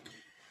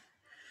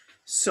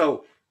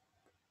 So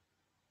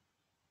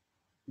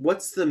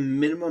what's the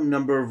minimum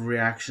number of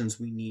reactions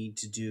we need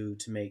to do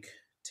to make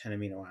 10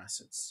 amino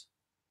acids?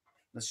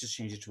 Let's just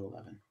change it to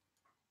 11.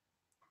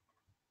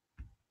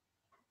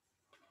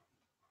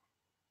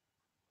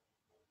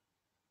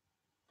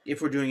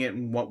 If we're doing it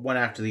in one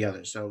after the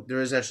other. So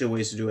there is actually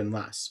ways to do it in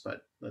less,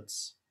 but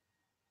it's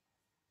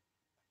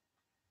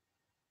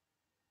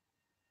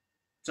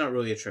not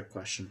really a trick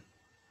question.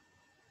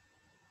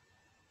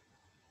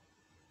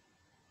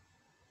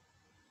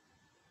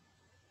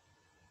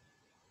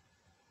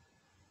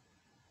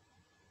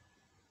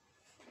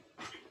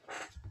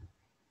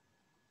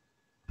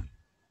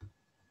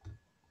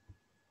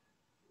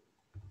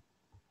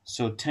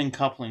 So 10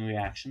 coupling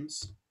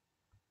reactions.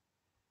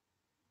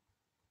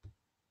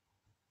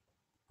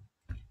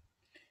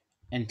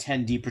 And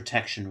 10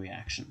 deprotection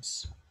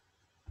reactions.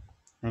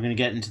 We're going to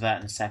get into that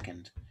in a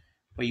second.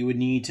 But you would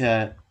need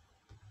to,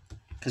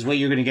 because what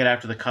you're going to get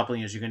after the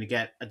coupling is you're going to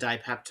get a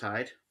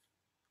dipeptide,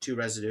 2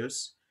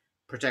 residues,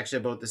 protected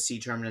at both the C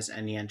terminus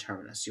and the N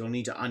terminus. You'll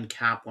need to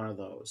uncap one of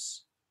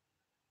those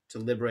to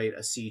liberate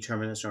a C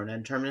terminus or an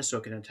N terminus so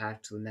it can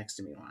attach to the next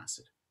amino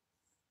acid.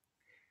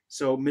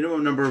 So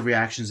minimum number of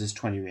reactions is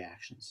 20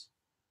 reactions.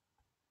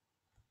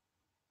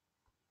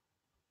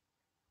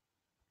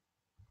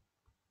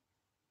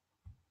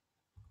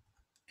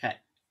 Okay.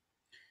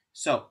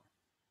 So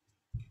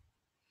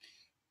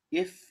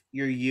if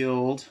your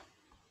yield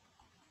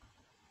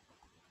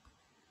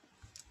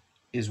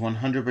is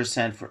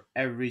 100% for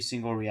every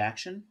single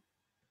reaction,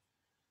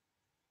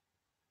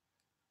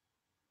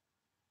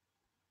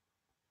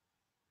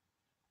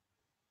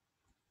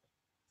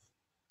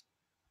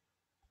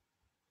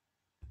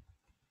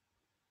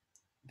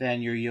 then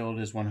your yield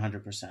is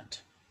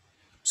 100%.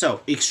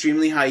 So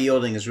extremely high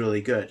yielding is really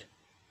good.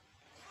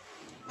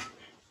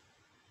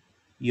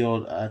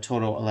 Yield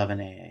total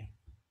 11 AA.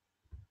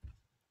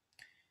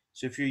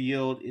 So if your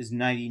yield is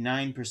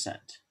 99%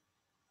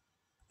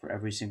 for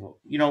every single,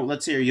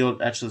 let's say your yield,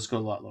 actually let's go a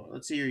lot lower.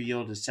 Let's say your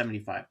yield is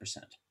 75%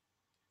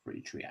 for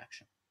each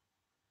reaction.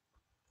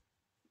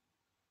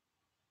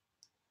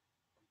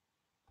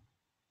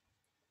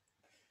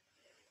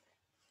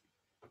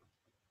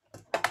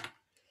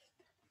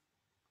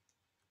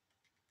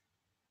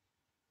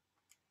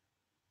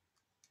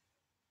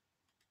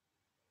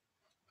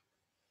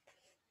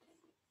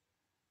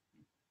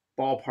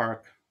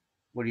 Ballpark,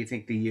 what do you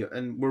think the yield,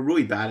 and we're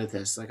really bad at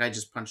this, like I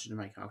just punched it in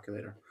my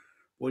calculator.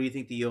 What do you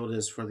think the yield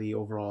is for the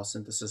overall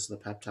synthesis of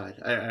the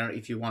peptide? I don't know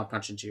if you want to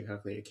punch into your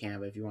calculator, you can,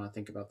 but if you want to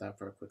think about that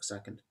for a quick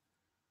second.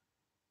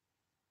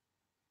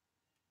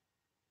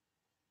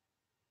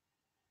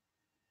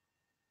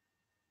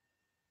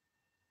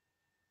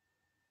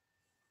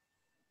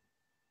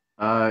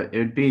 It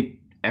would be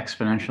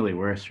exponentially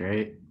worse,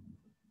 right?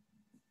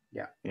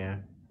 Yeah. Yeah.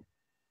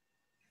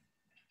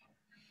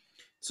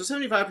 So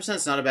 75%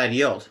 is not a bad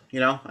yield.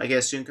 I get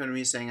a student come to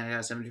me saying I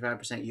got a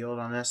 75% yield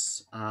on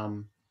this. I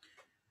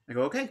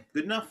go, okay,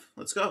 good enough.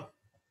 Let's go.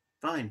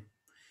 Fine.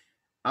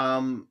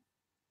 When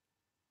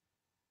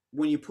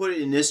you put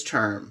it in this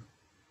term,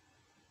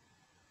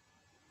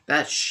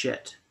 that's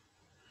shit.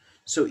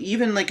 So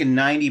even like a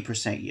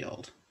 90%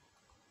 yield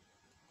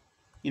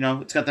You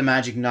know, it's got the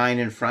magic 9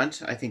 in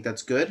front. I think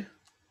that's good.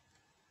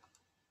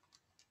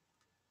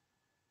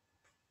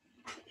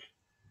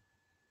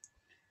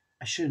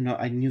 I should know.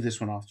 I knew this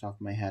one off the top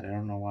of my head. I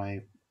don't know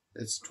why.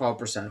 It's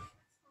 12%.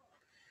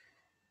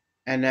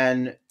 And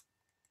then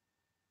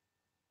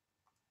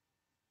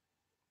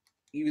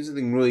even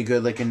something really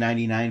good like a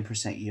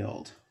 99%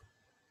 yield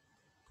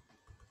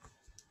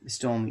is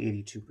still only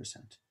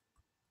 82%.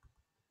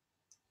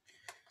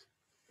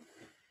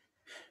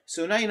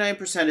 So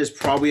 99% is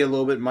probably a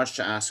little bit much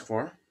to ask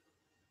for,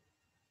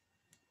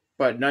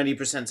 but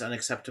 90% is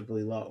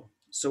unacceptably low.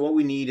 So what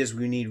we need is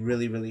we need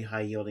really, really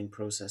high yielding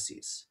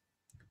processes,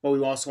 but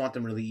we also want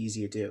them really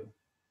easy to do.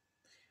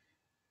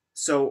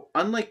 So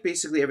unlike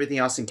basically everything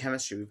else in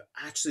chemistry, we've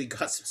actually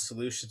got some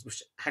solutions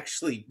which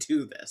actually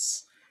do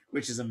this,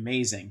 which is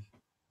amazing.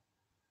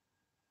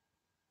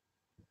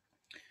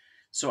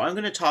 So I'm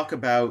going to talk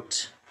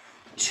about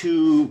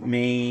two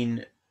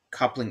main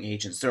coupling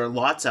agents. There are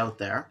lots out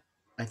there.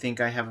 I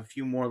think I have a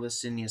few more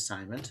listed in the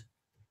assignment.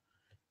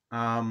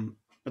 But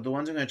the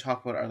ones I'm going to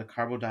talk about are the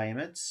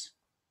carbodiamides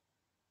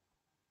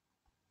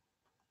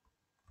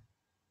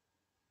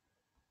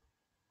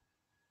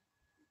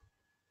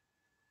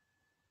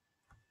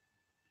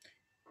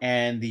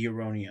and the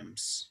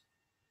uraniums.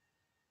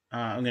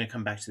 I'm going to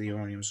come back to the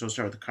uraniums. So we'll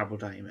start with the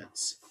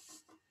carbodiamides.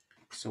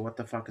 So what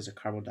the fuck is a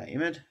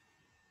carbodiamide?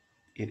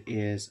 It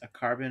is a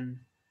carbon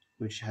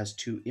which has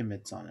two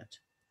imides on it.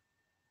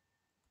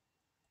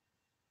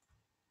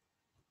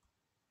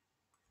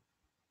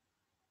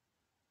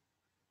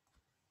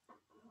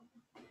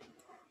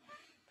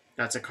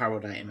 That's a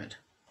carbodiamide.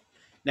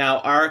 Now,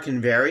 R can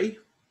vary.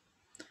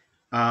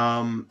 There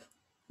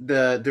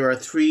are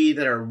three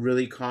that are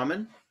really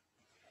common.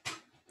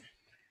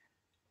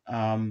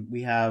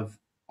 We have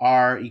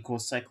R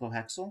equals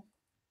cyclohexyl.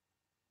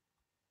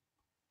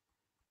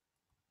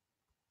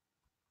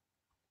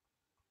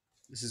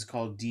 This is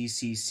called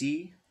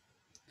DCC,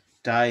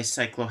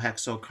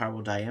 dicyclohexyl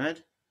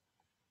carbodiamide.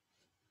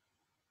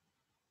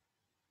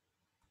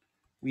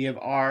 We have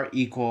R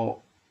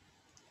equal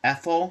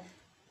ethyl,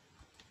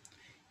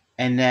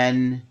 and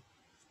then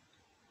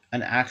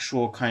an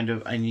actual kind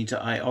of,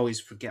 I always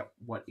forget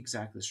what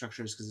exactly the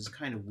structure is because it's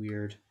kind of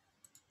weird.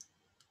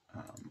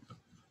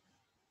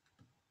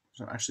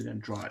 So I'm actually going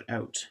to draw it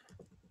out.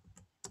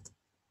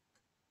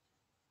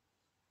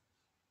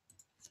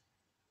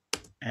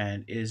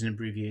 And it is an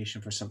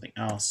abbreviation for something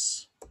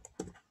else.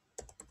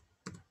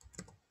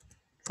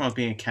 From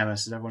being a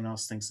chemist, is everyone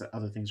else thinks that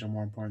other things are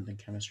more important than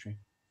chemistry.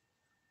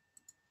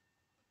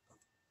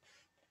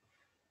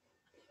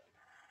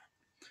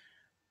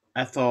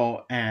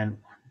 Ethyl and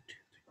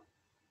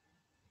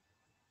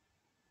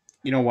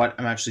you know what?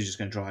 I'm actually just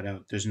going to draw it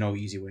out. There's no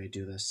easy way to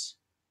do this.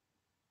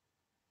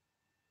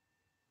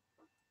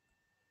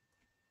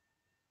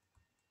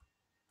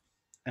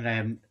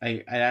 And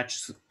I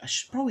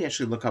should probably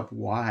actually look up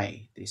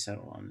why they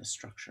settle on this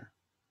structure.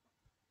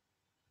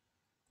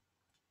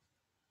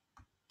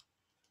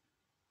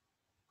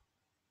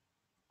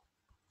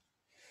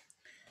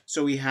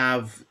 So we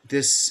have,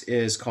 this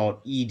is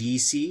called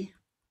EDC.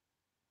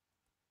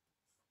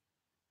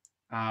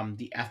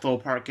 The ethyl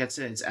part gets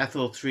it. It's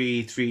ethyl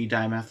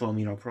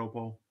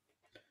 3,3-dimethyl-aminopropyl.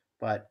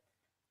 But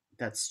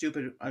that's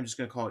stupid. I'm just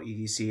going to call it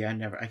EDC.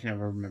 I can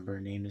never remember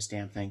to name this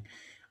damn thing.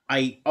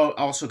 I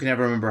also can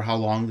never remember how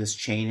long this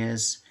chain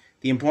is.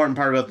 The important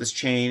part about this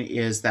chain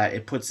is that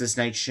it puts this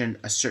nitrogen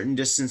a certain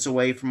distance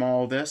away from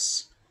all of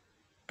this,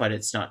 but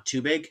it's not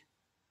too big.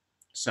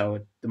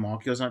 So the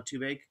molecule is not too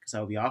big because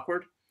that would be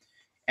awkward.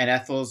 And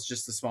ethyl is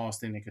just the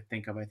smallest thing they could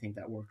think of. I think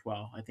that worked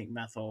well. I think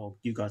methyl,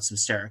 you got some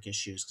steric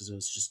issues because it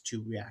was just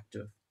too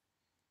reactive.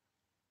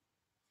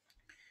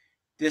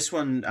 This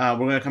one, we're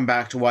going to come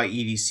back to why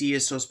EDC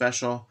is so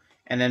special.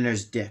 And then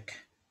there's DIC,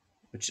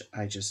 which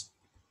I just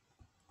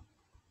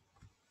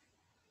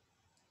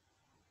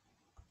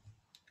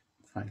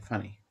find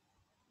funny.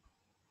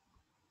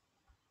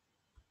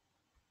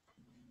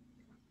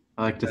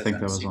 I like to think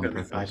that was on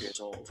secretly purpose. 5 years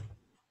old.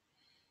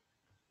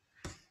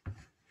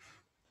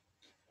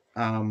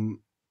 And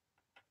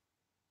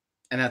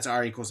that's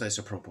R equals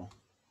isopropyl.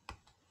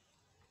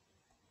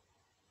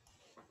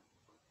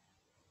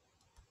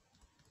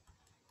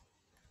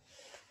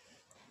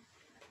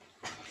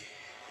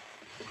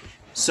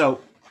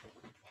 So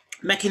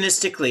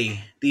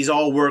mechanistically, these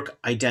all work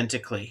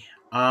identically.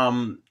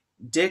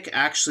 DIC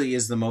actually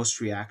is the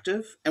most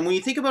reactive. And when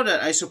you think about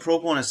an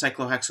isopropyl and a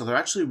cyclohexyl, they're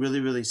actually really,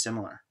 really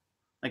similar.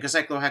 Like a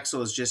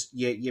cyclohexyl is just,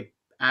 you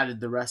added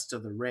the rest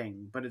of the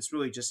ring, but it's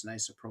really just an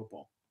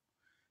isopropyl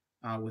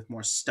with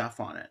more stuff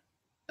on it.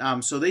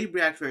 So they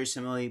react very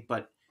similarly,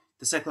 but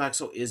the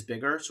cyclohexyl is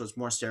bigger, so it's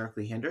more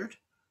sterically hindered.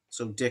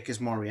 So DIC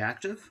is more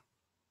reactive.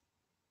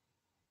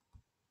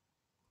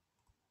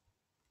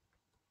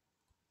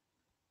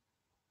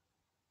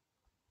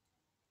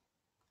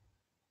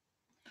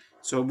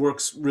 So it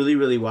works really,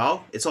 really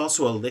well. It's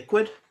also a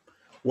liquid,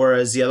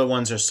 whereas the other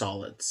ones are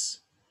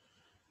solids.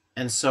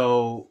 And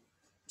so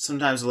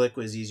sometimes a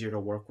liquid is easier to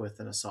work with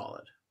than a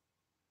solid.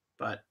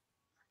 But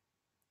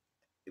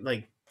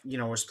like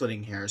we're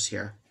splitting hairs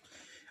here.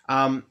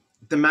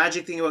 The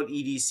magic thing about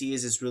EDC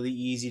is it's really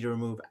easy to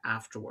remove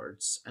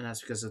afterwards, and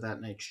that's because of that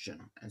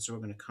nitrogen. And so we're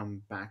going to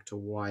come back to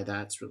why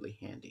that's really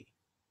handy.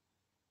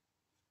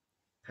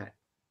 Okay.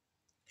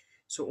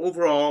 So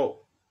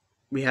overall,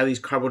 we have these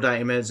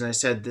carbodiamides, and I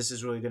said this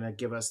is really going to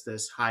give us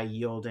this high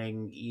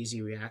yielding,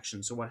 easy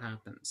reaction. So what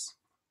happens?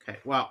 Okay,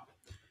 well,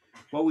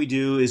 what we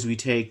do is we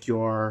take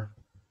your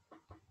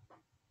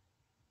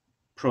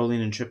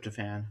proline and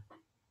tryptophan.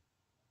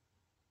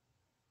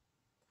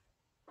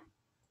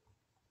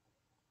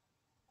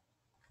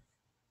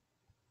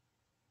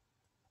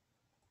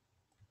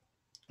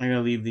 I'm going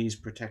to leave these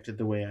protected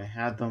the way I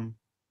had them.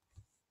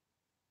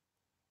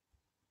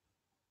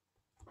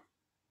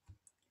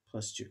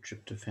 Plus your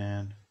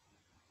tryptophan.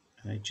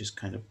 And I just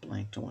kind of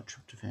blanked on what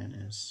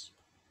tryptophan is.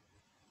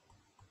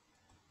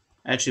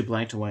 I actually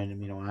blanked on what an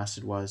amino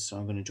acid was, so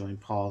I'm going to join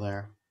Paul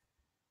there.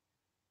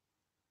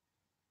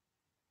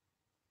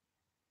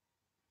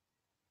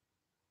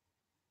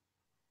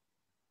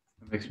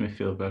 It makes me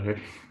feel better.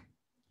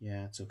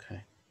 Yeah, it's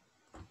okay.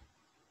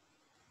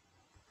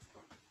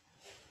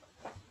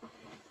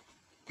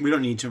 We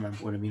don't need to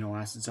remember what amino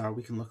acids are.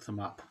 We can look them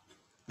up.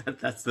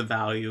 That's the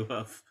value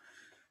of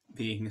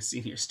being a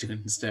senior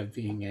student instead of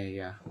being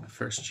a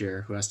first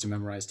year who has to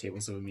memorize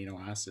tables of amino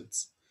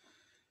acids.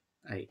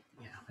 I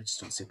just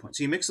don't see a point.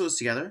 So you mix those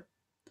together.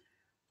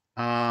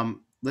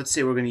 Let's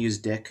say we're going to use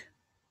Dick.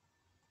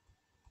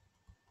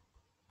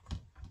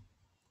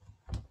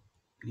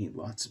 We need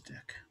lots of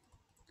Dick.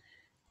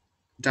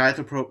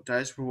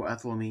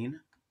 Diisopropylethylamine.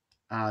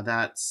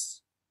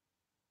 That's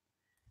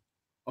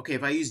okay.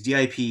 If I use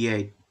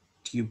DIPEA,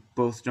 do you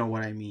both know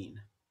what I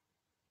mean?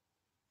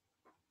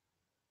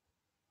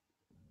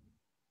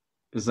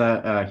 Is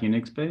that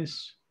Unix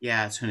base?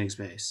 Yeah, it's Unix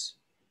base.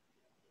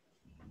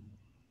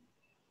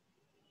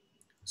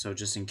 So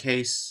just in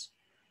case,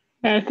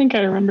 Yeah, I think I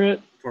remember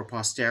it. for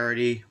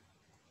posterity,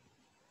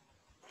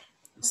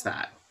 it's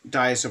that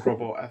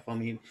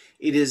diisopropylethylamine.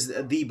 It is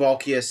the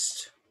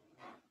bulkiest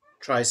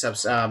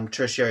triceps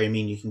tertiary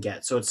amine you can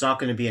get. So it's not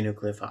going to be a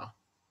nucleophile.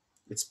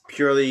 It's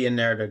purely in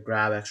there to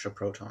grab extra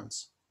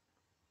protons.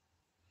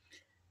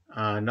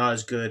 Not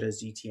as good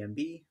as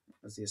ETMB,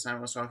 as the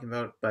assignment was talking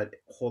about, but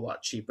a whole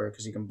lot cheaper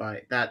because you can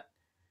buy that.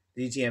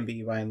 The ETMB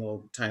you buy in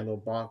little tiny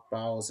little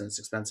bottles, and it's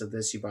expensive.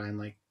 This you buy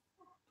in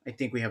I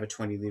think we have a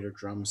 20-liter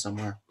drum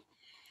somewhere.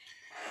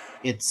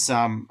 It's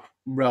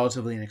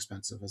relatively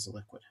inexpensive as a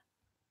liquid.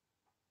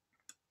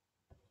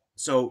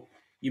 So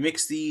you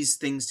mix these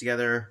things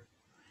together.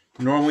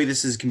 Normally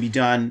this can be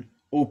done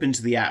open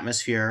to the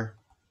atmosphere,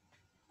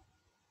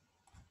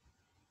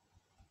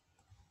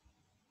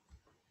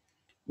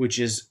 which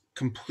is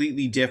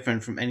completely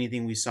different from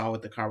anything we saw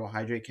with the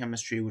carbohydrate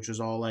chemistry, which was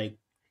all like,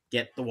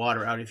 get the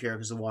water out of here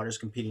because the water is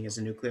competing as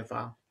a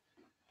nucleophile.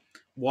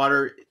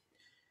 Water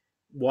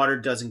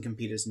doesn't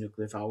compete as a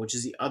nucleophile, which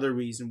is the other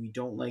reason we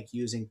don't like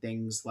using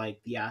things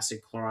like the acid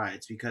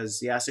chlorides,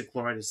 because the acid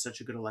chloride is such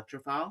a good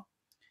electrophile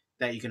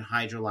that you can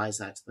hydrolyze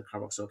that to the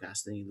carboxylic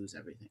acid and you lose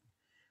everything.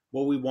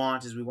 What we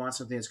want is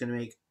something that's going to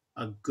make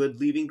a good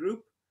leaving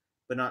group,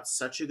 but not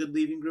such a good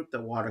leaving group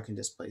that water can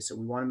displace it.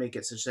 We want to make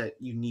it such that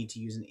you need to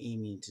use an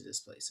amine to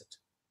displace it,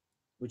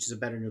 which is a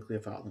better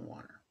nucleophile than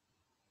water.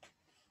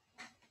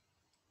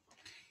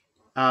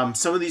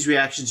 Some of these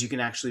reactions you can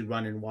actually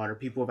run in water.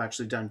 People have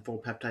actually done full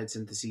peptide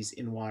syntheses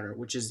in water,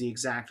 which is the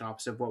exact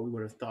opposite of what we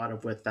would have thought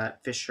of with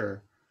that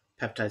Fischer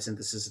peptide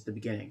synthesis at the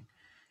beginning.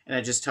 And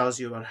it just tells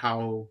you about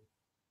how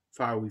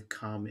far we've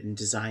come in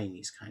designing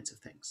these kinds of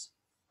things.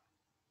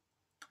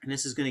 And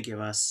this is going to give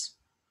us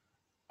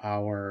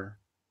our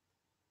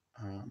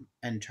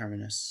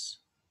N-terminus.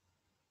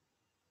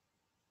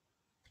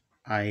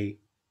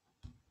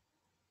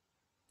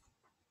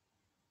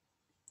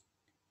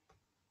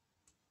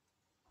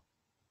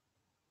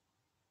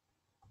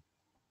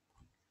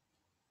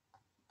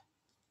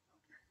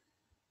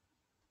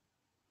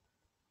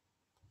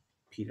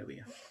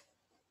 PW.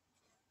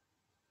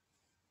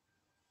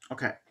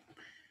 Okay.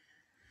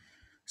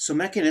 So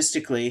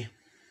mechanistically,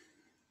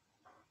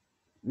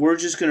 we're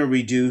just going to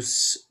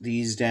reduce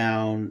these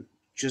down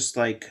just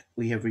like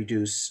we have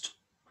reduced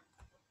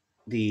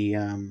the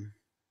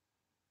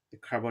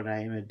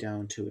carbodiamide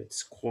down to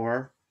its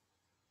core.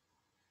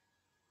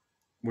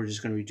 We're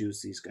just going to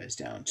reduce these guys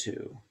down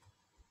to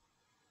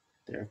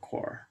their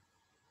core.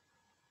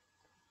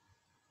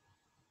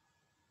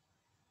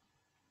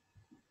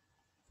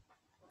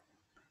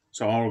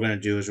 So all we're going to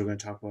do is we're going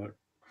to talk about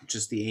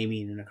just the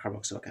amine and a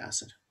carboxylic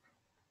acid.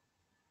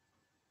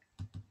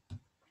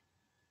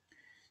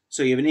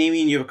 So you have an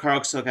amine, you have a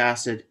carboxylic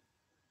acid,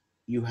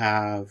 you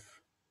have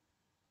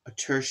a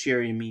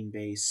tertiary amine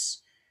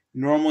base.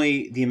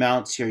 Normally the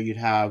amounts here you'd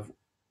have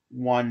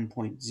 1.0,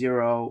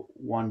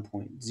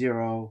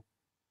 1.0,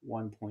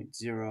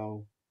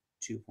 1.0,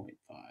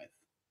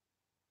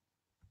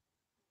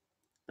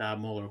 2.5.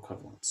 Molar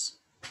equivalents.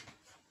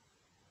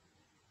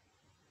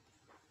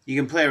 You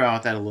can play around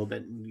with that a little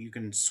bit. You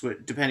can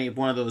switch, depending if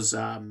one of those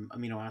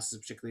amino acids is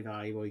particularly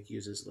valuable, you can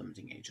use as a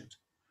limiting agent.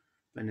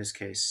 But in this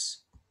case,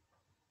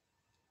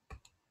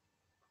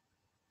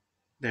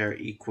 they're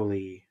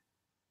equally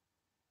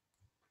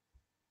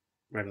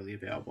readily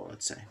available,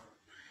 let's say.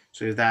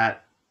 So we have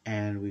that,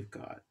 and we've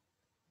got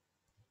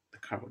the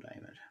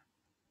carbodiamide.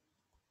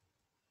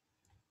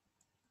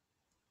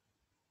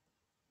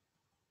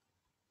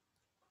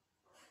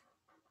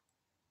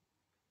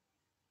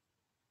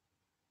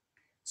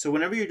 So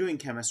whenever you're doing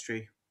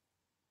chemistry,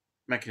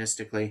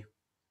 mechanistically,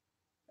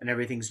 and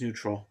everything's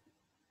neutral,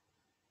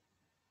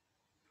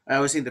 I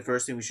always think the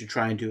first thing we should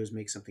try and do is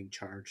make something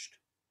charged,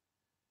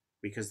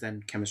 because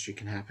then chemistry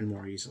can happen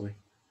more easily.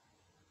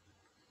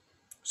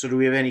 So do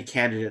we have any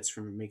candidates for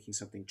making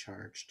something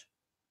charged?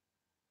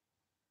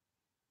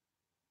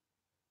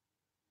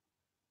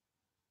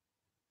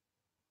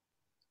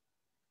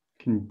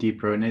 Can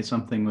deprotonate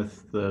something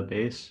with the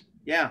base?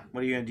 Yeah,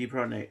 what are you going to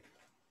deprotonate?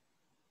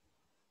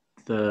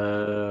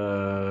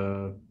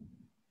 The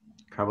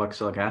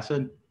carboxylic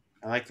acid?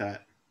 I like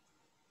that.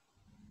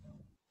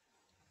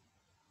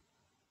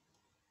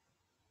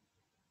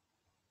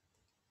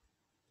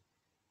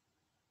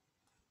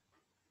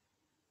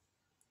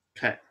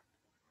 Okay.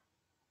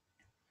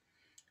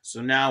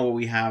 So now what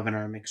we have in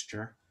our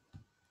mixture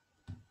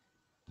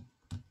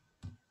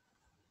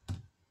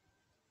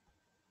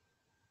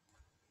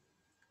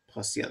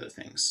plus the other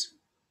things.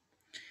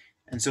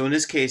 And so in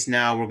this case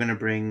now we're going to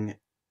bring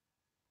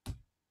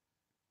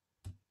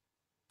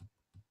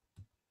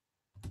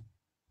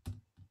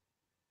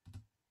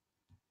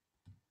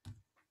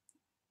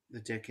the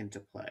dick into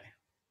play.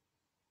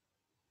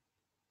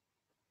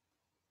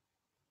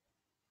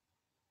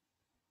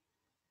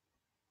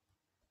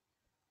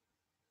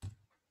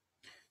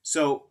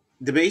 So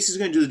the base is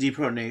going to do the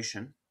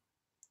deprotonation,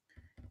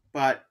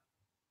 but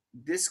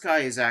this guy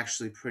is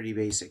actually pretty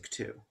basic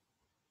too.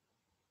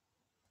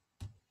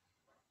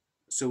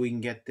 So we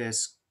can get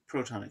this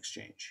proton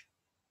exchange.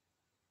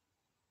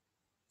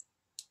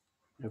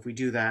 If we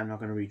do that, I'm not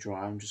going to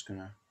redraw, I'm just going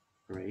to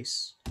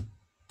erase.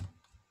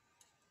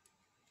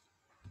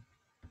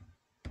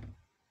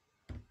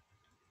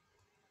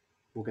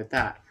 We'll get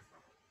that.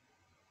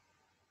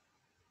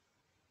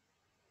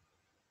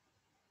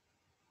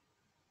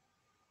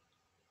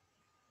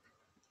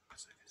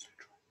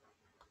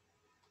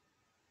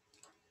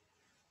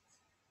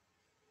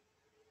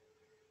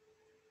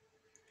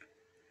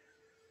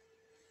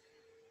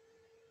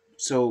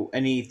 So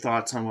any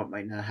thoughts on what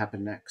might not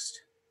happen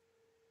next?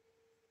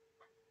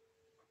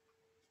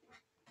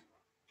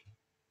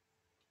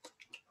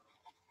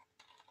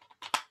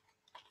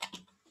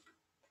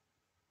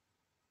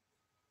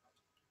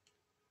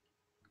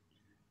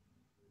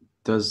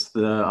 Does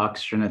the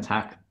oxygen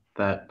attack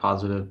that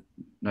positive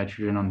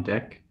nitrogen on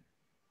dick?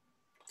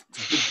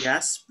 It's a good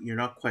guess. You're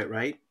not quite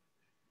right.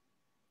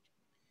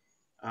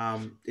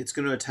 It's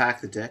going to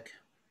attack the dick,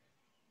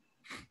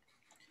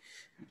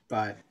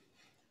 but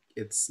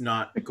it's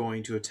not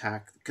going to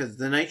attack because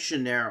the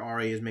nitrogen there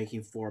already is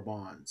making 4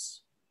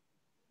 bonds.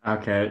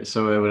 Okay,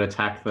 so it would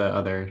attack the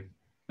other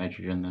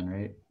nitrogen then,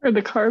 right? Or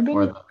the carbon.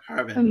 Or the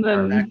Carbon. And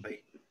then- Exactly.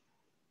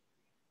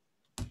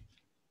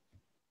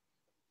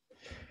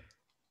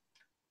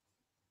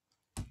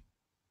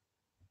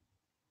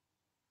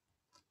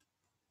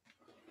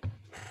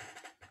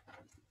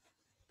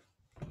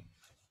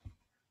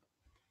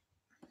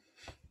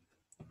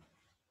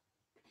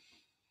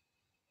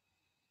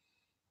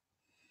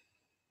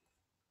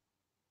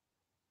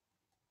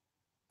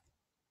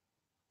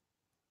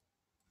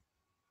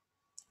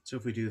 So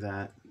if we do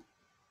that,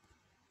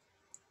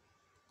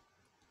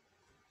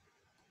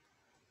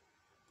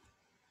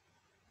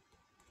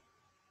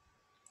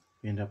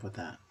 we end up with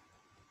that.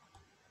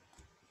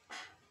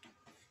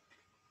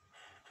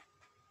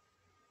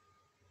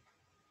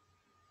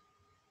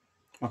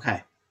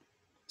 Okay,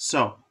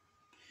 so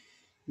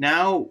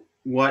now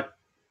what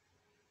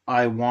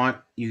I want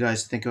you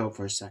guys to think about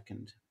for a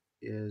second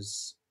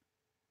is,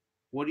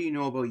 what do you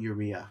know about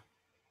urea?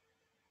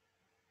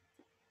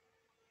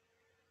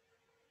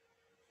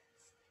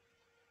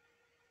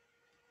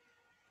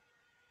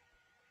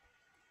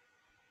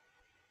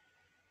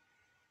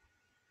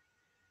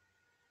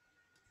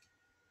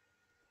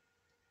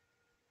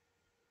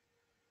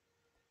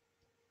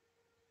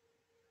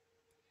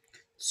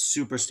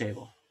 Super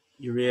stable.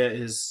 Urea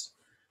is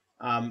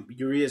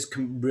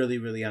really,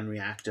 really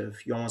unreactive.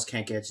 You almost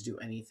can't get it to do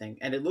anything.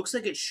 And it looks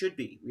like it should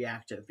be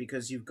reactive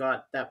because you've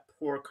got that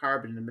poor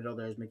carbon in the middle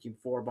there is making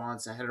 4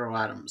 bonds to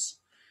heteroatoms.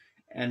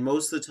 And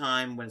most of the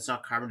time when it's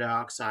not carbon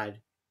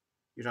dioxide,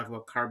 you're talking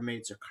about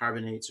carbamates or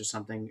carbonates or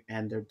something,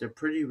 and they're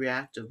pretty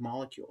reactive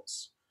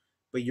molecules.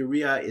 But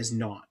urea is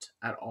not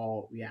at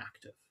all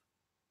reactive.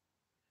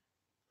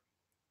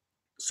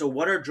 So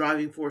what our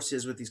driving force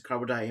is with these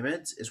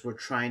carbodiamides is we're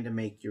trying to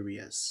make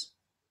ureas.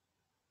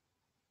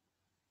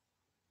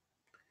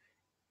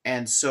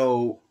 And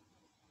so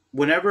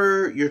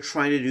whenever you're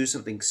trying to do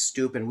something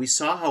stupid, we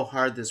saw how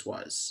hard this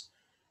was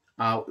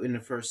in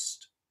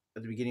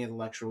at the beginning of the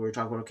lecture. We were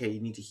talking about, okay,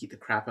 you need to heat the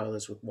crap out of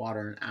this with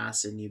water and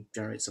acid, and you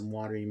generate some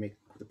water, you make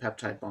the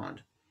peptide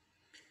bond.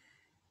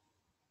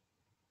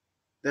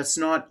 That's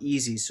not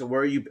easy. So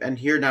where are you? And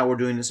here now we're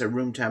doing this at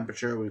room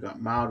temperature. We've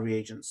got mild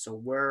reagents. So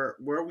where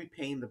are we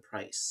paying the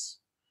price?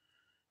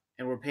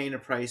 And we're paying a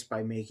price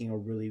by making a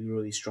really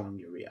really strong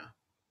urea.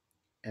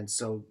 And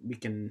so we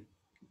can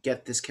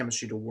get this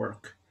chemistry to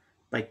work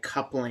by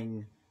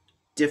coupling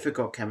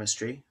difficult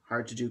chemistry,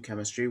 hard to do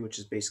chemistry, which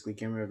is basically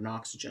getting rid of an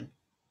oxygen,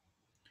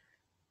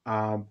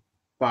 um,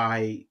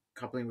 by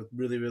coupling with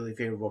really really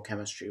favorable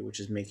chemistry, which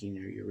is making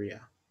your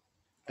urea.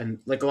 And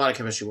like a lot of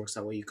chemistry works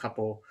that way, you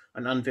couple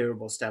an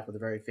unfavorable step with a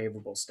very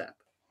favorable step.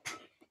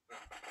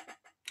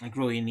 Like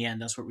really in the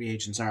end, that's what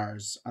reagents are,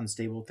 is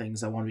unstable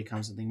things that want to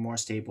become something more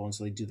stable, and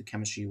so they do the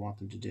chemistry you want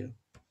them to do.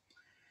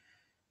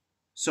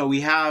 So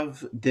we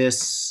have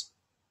this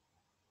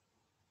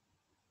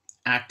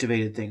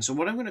activated thing. So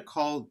what I'm going to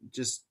call,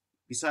 just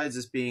besides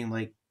this being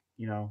like,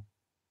 you know,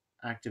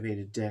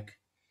 activated dick,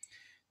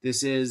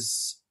 this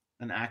is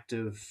an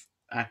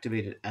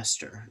activated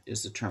ester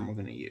is the term we're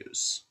going to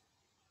use.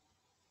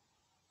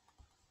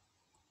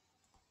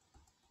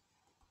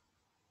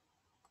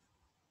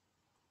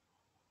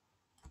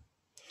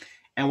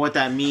 And what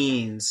that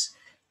means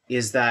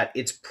is that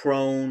it's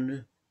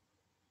prone,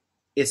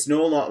 it's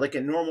no longer like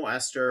a normal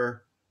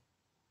ester.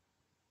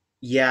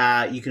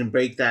 Yeah, you can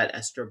break that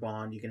ester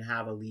bond. You can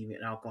have an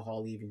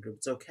alcohol leaving group.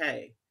 It's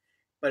okay.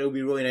 But it would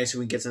be really nice if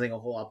we can get something a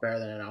whole lot better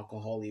than an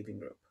alcohol leaving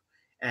group.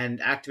 And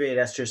activated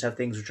esters have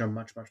things which are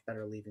much, much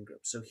better leaving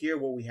groups. So here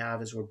what we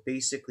have is we're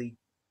basically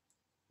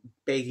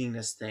baking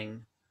this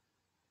thing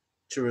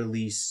to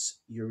release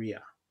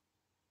urea.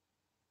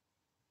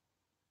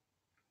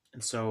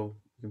 And so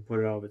we can put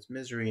it out of its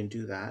misery and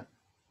do that.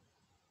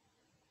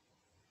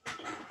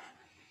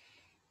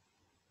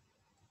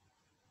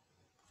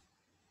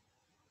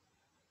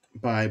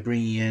 By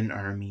bringing in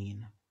our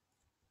amine.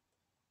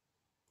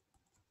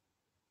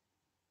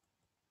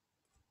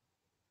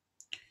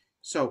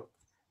 So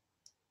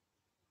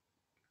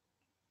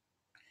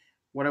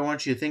what I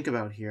want you to think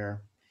about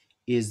here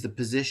is the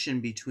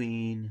position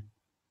between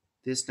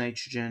this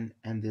nitrogen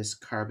and this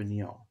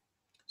carbonyl.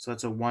 So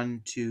that's a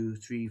 1, 2,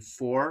 3,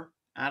 4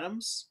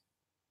 atoms.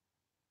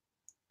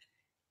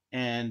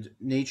 And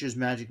nature's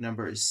magic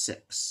number is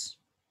 6.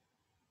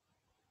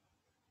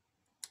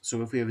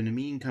 So if we have an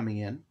amine coming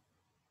in,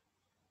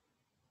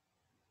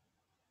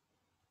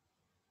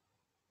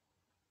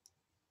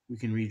 we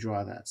can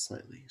redraw that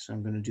slightly. So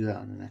I'm going to do that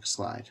on the next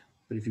slide.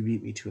 But if you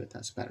beat me to it,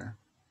 that's better.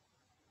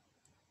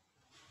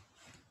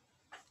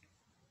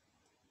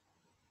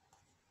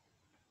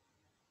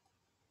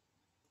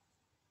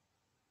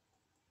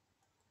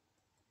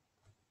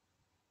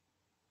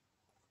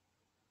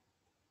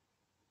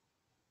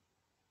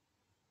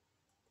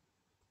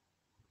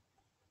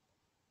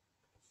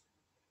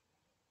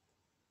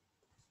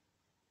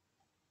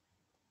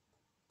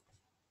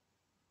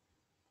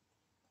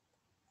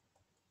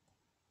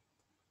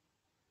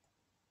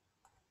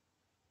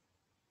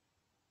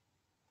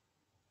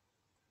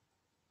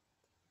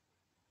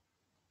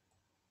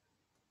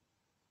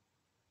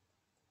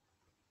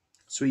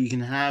 So what you can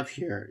have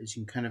here is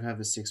you can kind of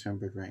have a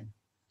 6-membered ring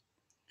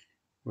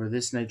where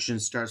this nitrogen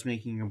starts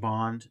making a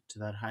bond to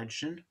that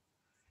hydrogen.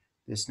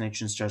 This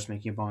nitrogen starts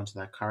making a bond to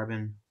that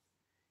carbon.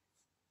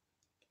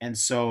 And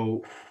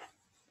so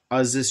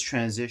as this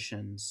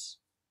transitions,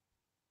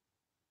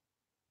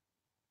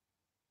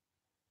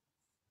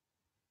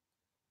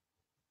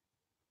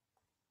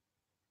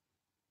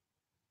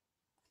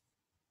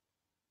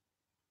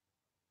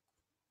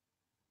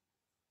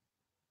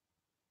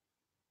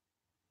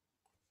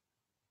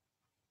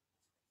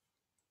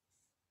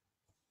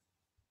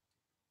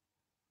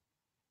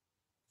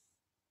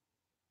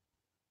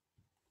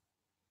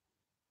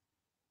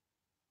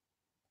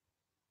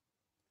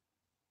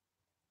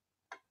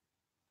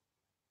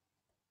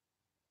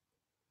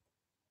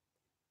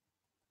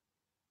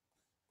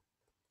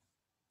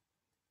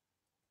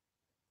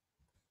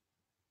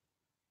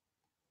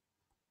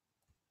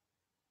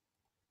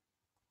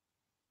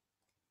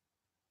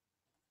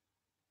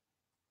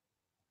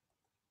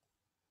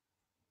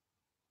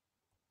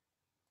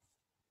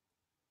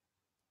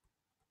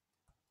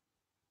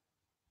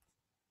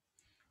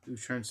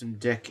 we've turned some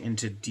dick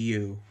into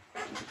DU,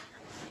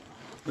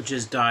 which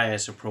is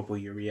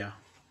diisopropylurea.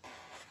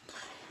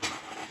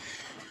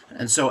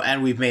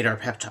 And we've made our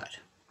peptide.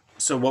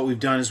 So what we've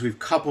done is we've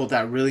coupled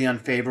that really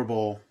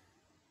unfavorable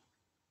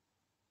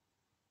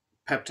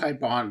peptide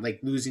bond, like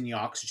losing the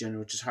oxygen,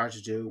 which is hard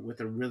to do, with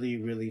a really,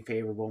 really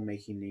favorable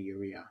making the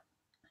urea.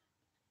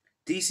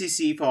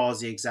 DCC follows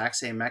the exact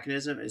same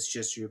mechanism. It's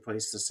just you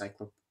replace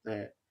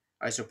the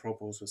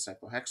isopropyls with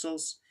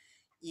cyclohexyls.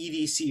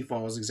 EDC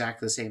follows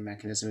exactly the same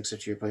mechanism,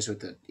 except you replace it with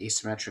the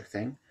asymmetric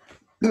thing.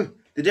 The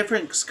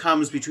difference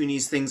comes between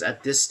these things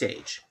at this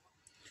stage,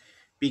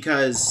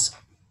 because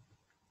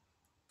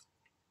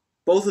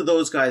both of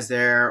those guys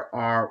there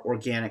are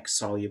organic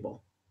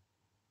soluble.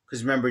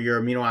 Because remember, your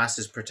amino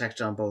acid is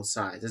protected on both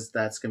sides.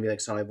 That's going to be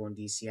like soluble in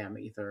DCM,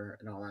 ether,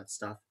 and all that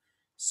stuff.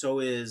 So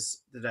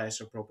is the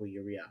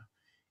diisopropylurea.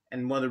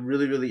 And one of the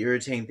really, really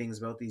irritating things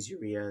about these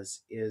ureas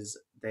is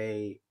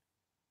they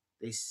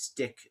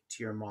stick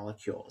to your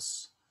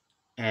molecules.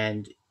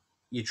 and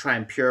you try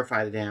and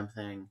purify the damn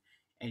thing,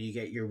 and you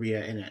get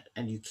urea in it,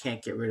 and you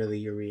can't get rid of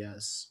the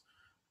ureas.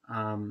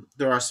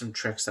 There are some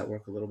tricks that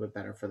work a little bit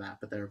better for that,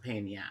 but they're a pain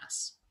in the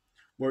ass.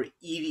 Where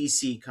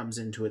EDC comes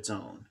into its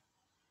own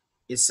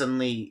is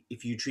suddenly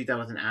if you treat that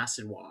with an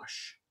acid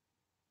wash.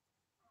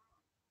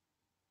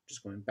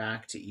 Just going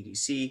back to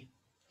EDC,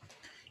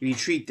 if you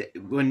treat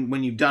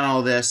when you've done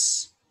all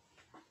this,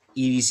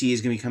 EDC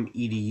is going to become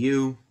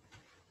EDU.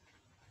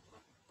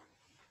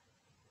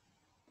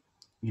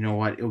 You know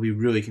what? It'll be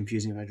really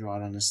confusing if I draw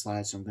it on this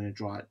slide, so I'm going to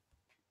draw it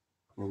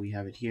where we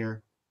have it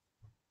here.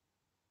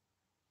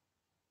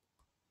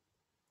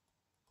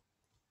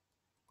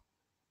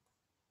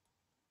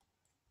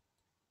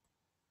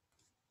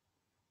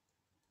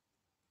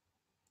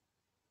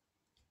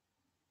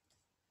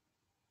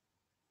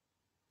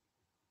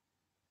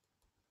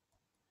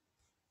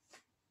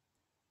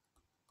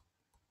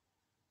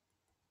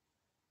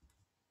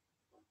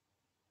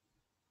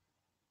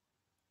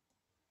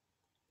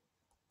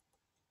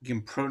 You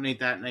can protonate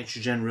that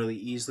nitrogen really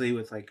easily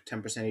with like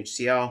 10%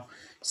 HCl.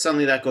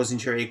 Suddenly that goes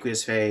into your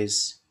aqueous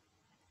phase,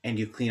 and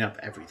you clean up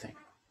everything.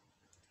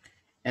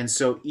 And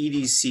so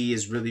EDC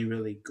is really,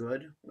 really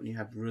good when you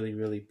have really,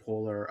 really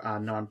polar,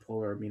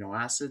 non-polar amino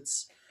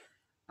acids.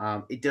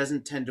 It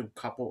doesn't tend to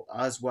couple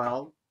as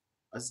well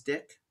as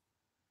DIC,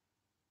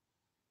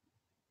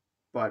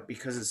 but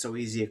because it's so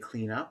easy to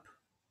clean up,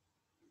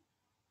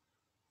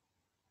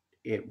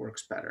 it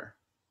works better.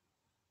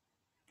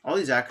 All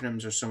these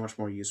acronyms are so much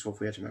more useful if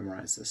we had to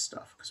memorize this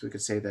stuff, because we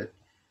could say that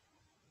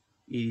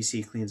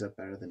EDC cleans up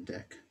better than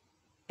DIC,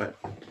 but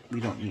we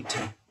don't need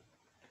to.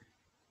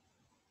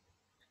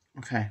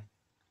 Okay.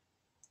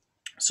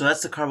 So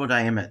that's the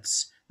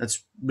carbodiamides.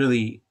 That's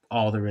really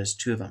all there is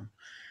to them.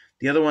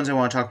 The other ones I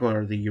want to talk about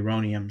are the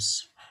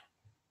uraniums.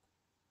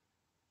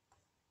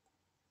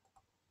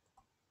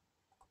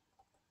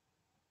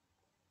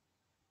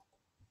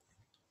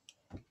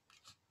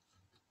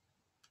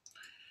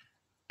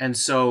 And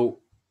so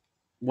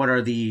what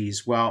are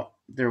these? Well,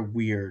 they're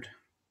weird.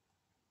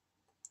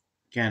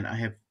 Again, I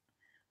have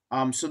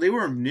so they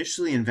were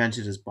initially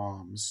invented as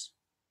bombs,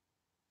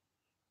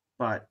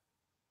 but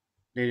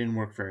they didn't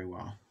work very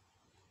well.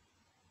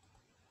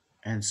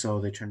 And so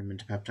they turned them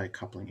into peptide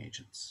coupling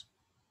agents.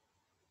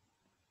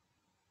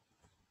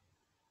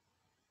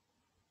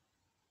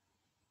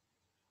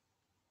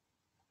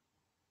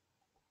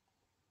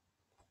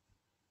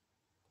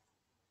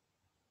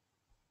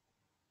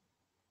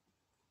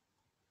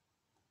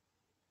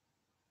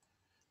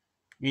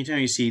 Anytime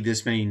you see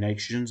this many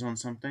nitrogens on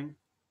something,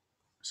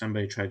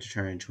 somebody tried to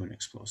turn it into an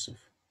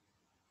explosive.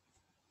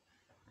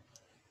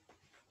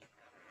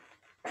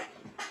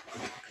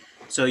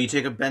 So you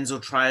take a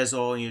benzyl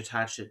triazole and you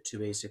attach it to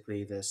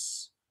basically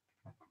this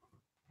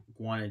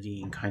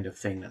guanidine kind of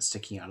thing that's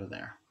sticking out of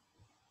there.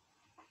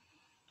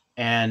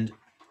 And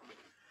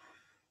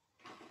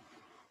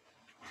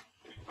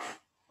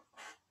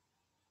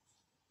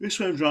this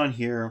one I've drawn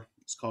here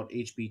is called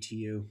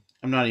HBTU.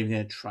 I'm not even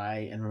going to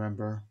try and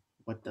remember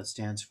what that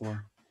stands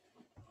for.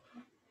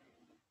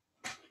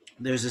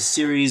 There's a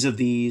series of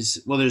these.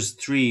 Well, there's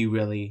 3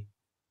 really.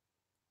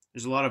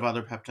 There's a lot of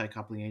other peptide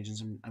coupling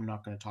agents. I'm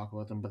not going to talk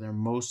about them, but they're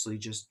mostly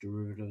just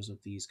derivatives of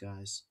these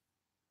guys.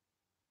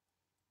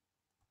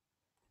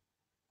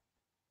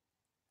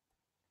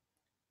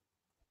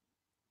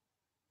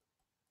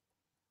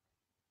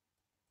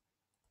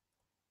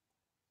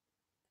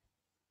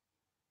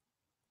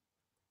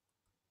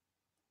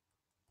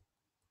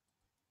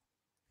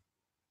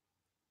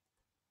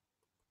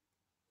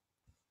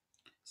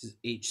 This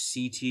is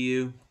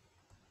HCTU.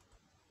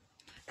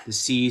 The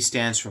C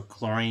stands for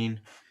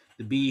chlorine.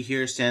 The B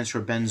here stands for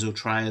benzyl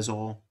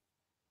triazole.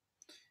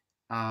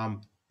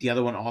 The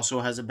other one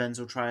also has a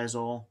benzyl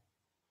triazole,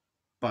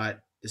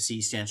 but the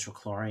C stands for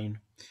chlorine.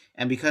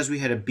 And because we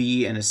had a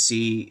B and a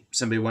C,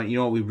 somebody went, you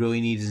know what we really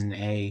need is an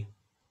A.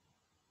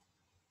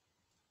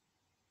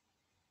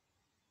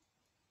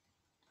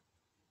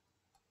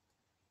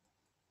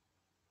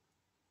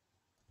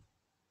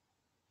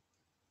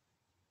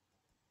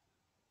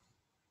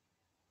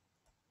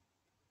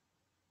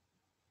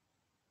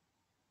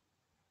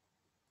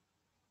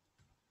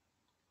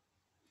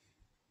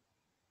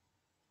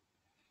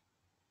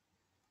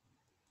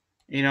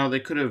 You know, they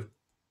could have,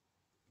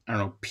 I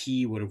don't know,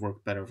 P would have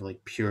worked better for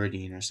like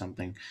pyridine or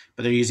something,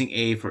 but they're using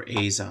A for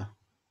aza.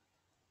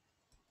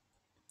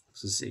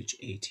 This is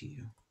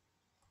HATU.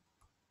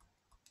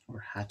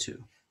 Or HATU.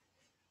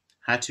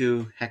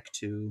 HATU,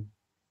 HEC2,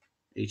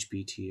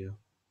 HBTU.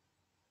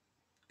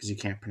 Because you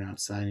can't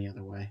pronounce that any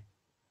other way.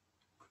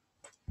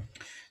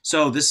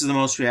 So this is the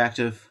most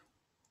reactive.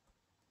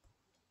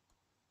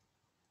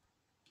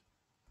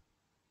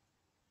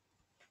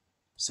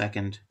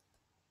 Second.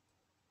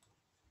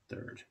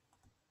 Third.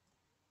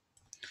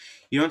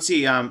 You don't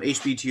see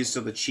HBTU is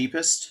still the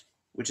cheapest,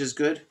 which is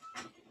good.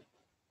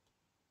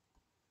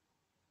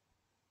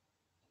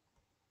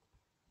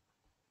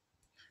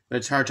 But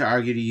it's hard to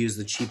argue to use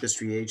the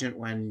cheapest reagent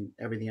when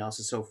everything else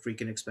is so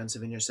freaking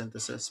expensive in your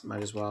synthesis.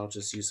 Might as well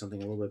just use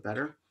something a little bit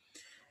better.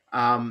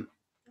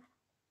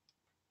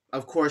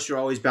 of course, you're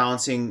always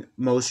balancing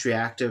most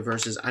reactive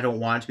versus I don't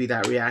want it to be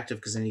that reactive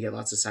because then you get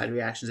lots of side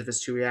reactions if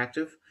it's too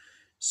reactive.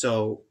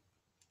 So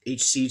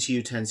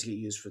HCTU tends to get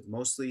used for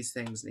most of these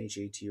things, and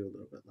HATU a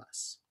little bit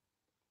less.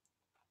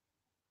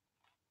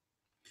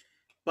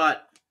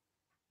 But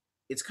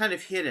it's kind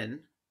of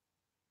hidden.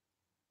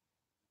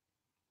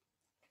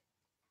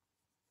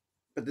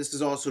 But this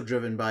is also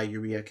driven by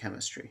urea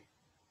chemistry.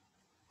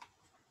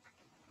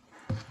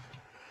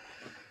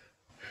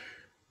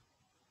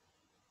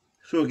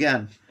 So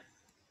again,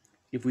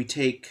 if we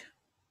take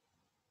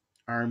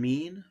our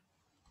amine,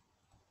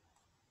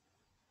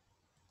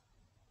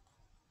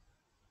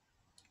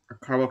 our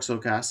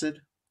carboxylic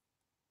acid,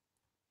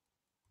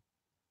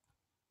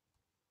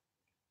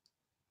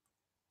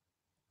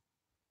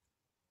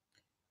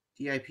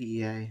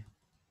 DIPEA,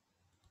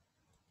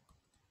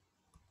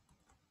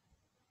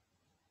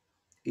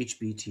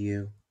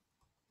 HBTU,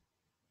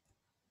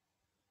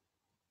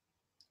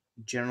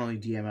 generally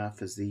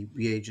DMF is the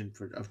reagent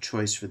of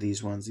choice for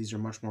these ones. These are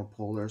much more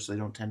polar, so they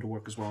don't tend to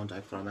work as well in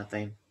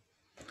dichloromethane.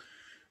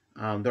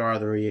 There are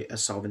other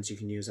solvents you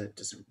can use. That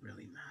doesn't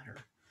really matter.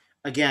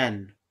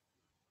 Again,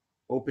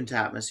 open to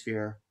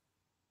atmosphere.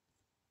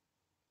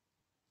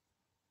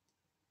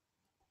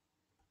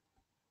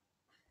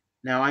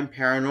 Now I'm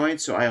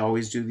paranoid, so I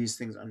always do these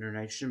things under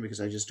nitrogen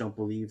because I just don't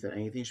believe that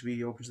anything should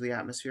be open to the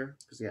atmosphere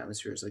because the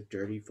atmosphere is like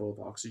dirty, full of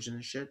oxygen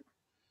and shit.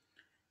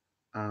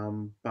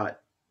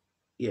 But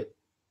it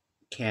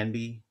can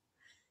be,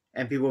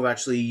 and people have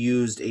actually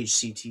used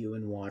HCTU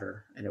in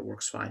water, and it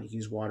works fine. You can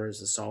use water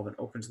as a solvent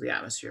open to the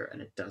atmosphere,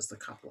 and it does the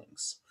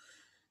couplings.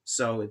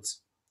 So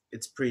it's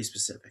pretty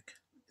specific.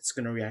 It's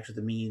going to react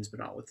with amines, but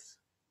not with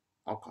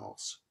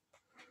alcohols.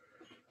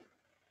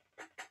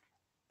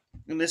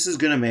 And this is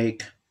going to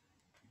make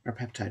our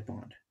peptide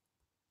bond.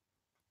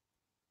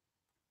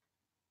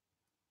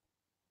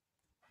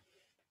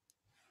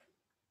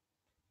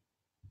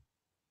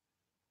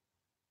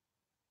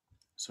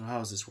 So how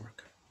does this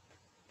work?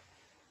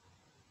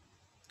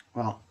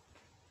 Well,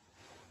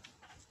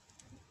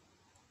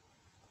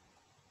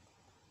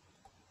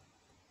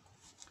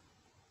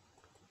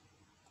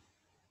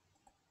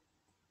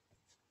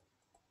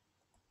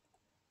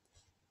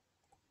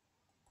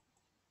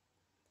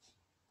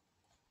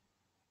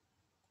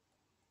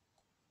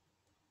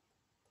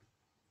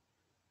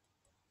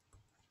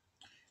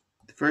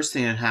 the first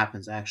thing that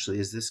happens actually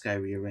is this guy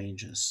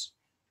rearranges.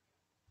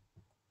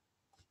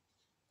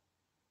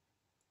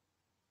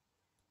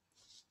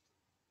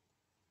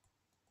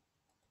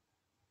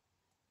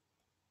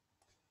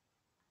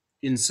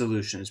 In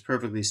solution. It's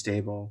perfectly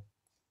stable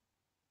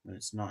when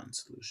it's not in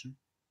solution.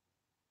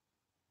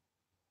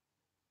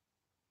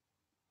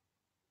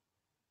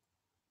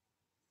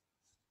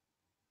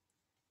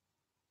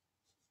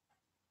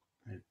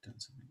 I've done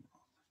something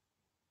wrong.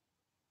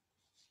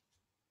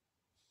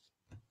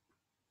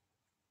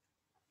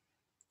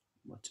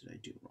 What did I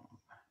do wrong?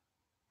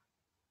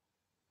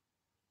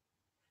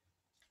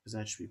 Because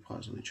that should be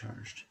positively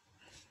charged.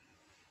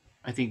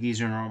 I think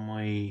these are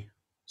normally,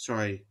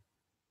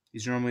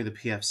 these are normally the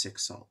PF6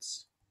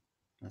 salts.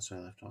 That's what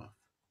I left off.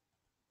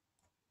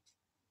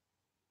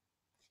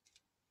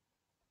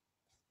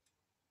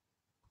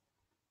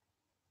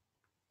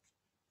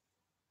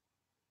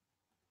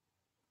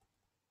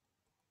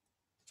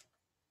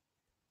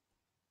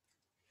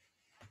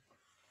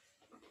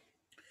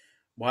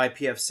 Why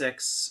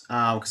PF6?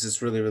 Because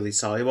it's really, really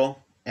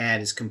soluble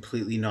and is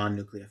completely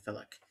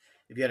non-nucleophilic.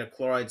 If you had a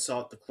chloride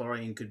salt, the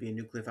chlorine could be a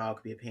nucleophile,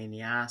 could be a pain in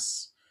the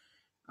ass.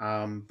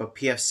 But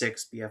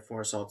PF6,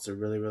 BF4 salts are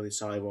really, really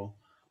soluble.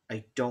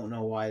 I don't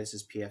know why this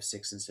is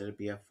PF6 instead of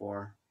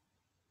BF4.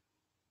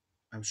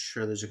 I'm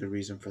sure there's a good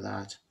reason for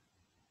that.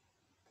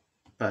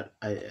 But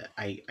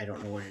I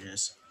don't know what it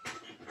is.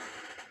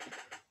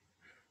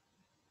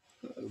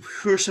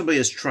 Sure, somebody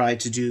has tried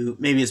to do,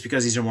 maybe it's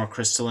because these are more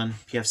crystalline.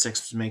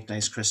 PF6 make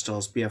nice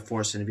crystals.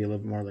 BF4 is going to be a little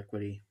bit more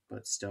liquidy,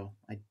 but still,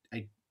 I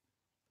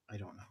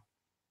don't know.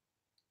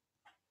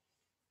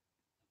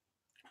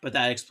 But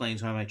that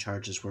explains why my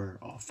charges were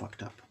all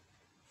fucked up.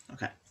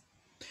 Okay.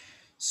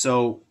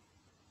 So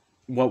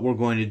what we're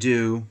going to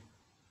do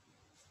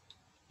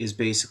is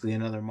basically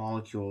another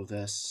molecule of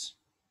this.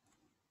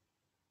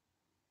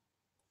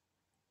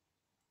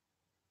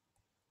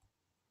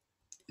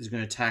 Is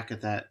going to attack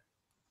at that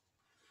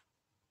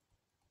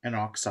N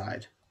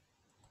oxide,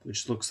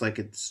 which looks like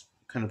it's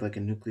kind of like a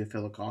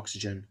nucleophilic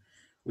oxygen,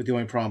 with the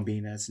only problem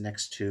being that it's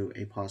next to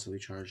a positively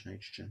charged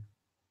nitrogen.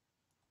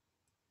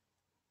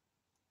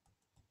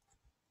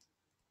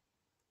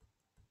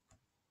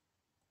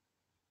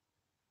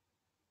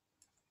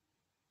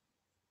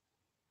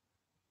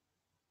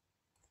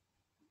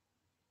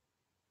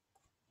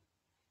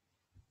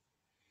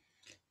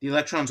 The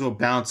electrons will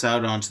bounce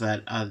out onto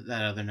that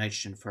other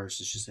nitrogen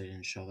first. It's just I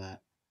didn't show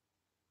that.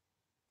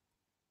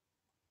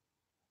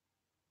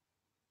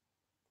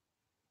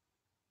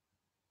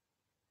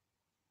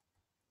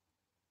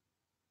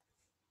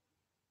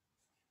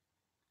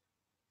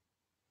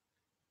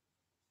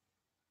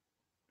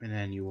 And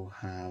then you will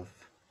have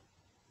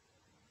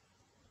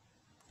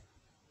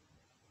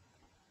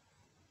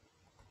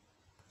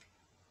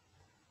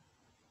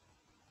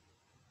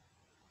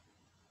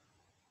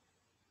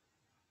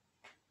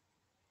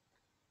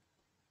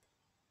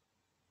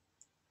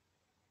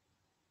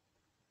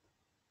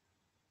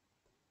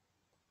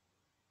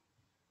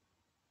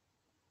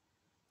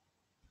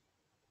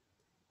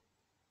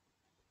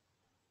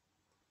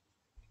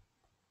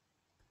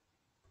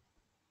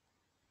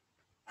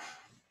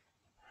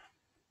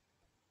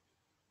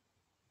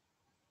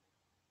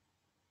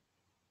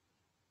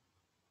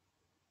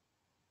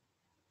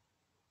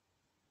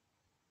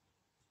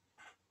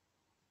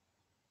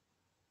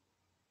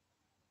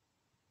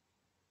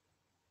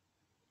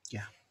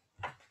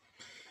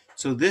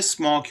So this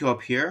molecule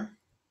up here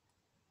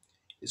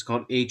is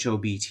called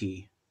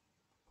HOBT.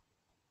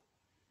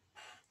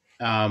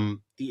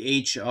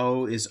 The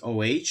HO is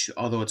OH,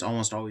 although it's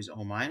almost always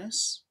O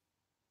minus.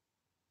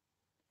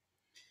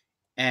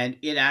 And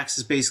it acts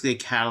as basically a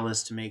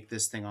catalyst to make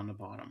this thing on the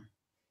bottom,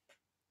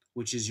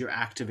 which is your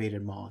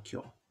activated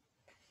molecule.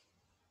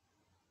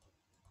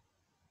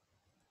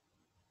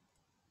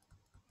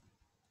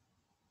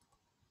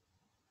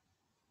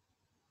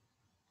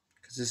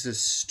 Because this is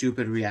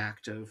stupid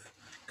reactive,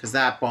 because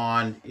that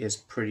bond is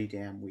pretty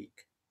damn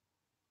weak.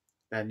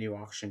 That new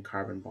oxygen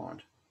carbon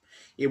bond.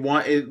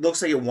 It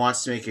looks like it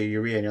wants to make a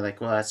urea, and you're like,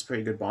 well, that's a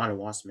pretty good bond. It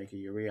wants to make a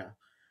urea,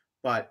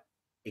 but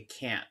it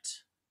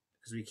can't,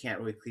 because we can't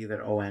really cleave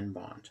that ON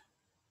bond.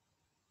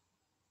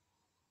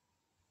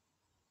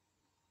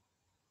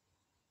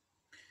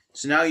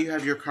 So now you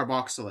have your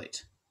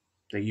carboxylate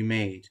that you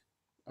made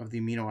of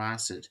the amino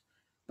acid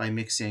by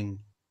mixing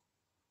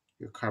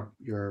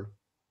your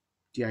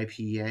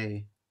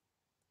DIPA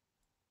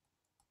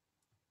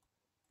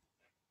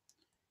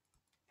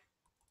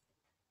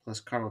plus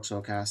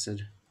carboxylic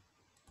acid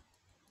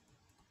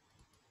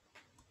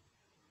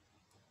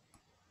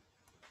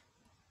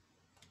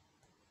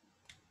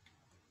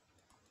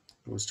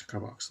goes to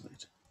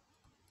carboxylate.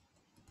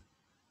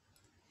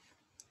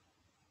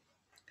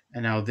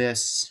 And now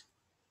this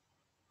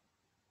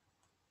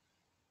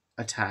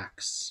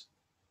attacks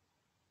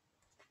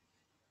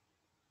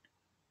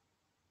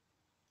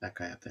that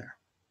guy up there.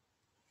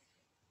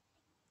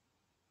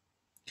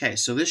 Okay,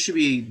 so these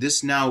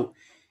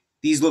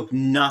look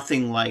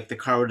nothing like the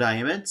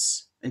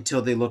carbodiamides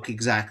until they look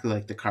exactly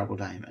like the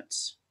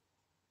carbodiamides.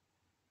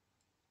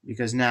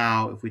 Because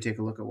now, if we take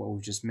a look at what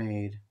we've just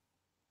made,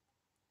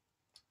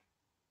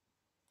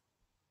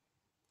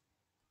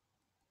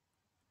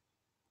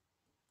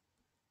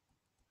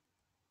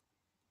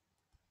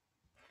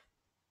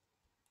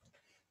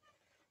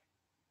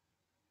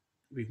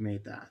 we've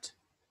made that.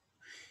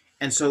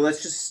 And so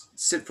let's just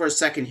sit for a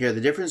second here.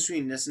 The difference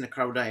between this and the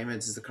carbodiamides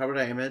is the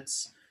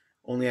carbodiamides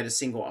only had a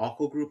single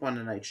alkyl group on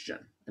the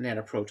nitrogen, and they had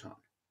a proton.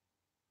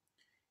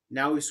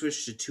 Now we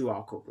switched to two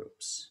alkyl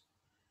groups.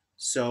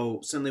 So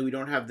suddenly we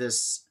don't have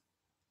this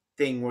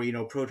thing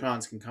where,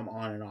 protons can come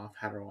on and off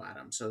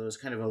heteroatoms. So there's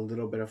kind of a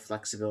little bit of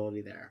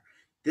flexibility there.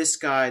 This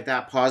guy,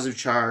 that positive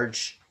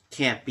charge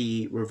can't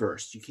be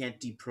reversed. You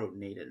can't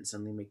deprotonate it and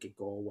suddenly make it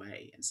go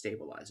away and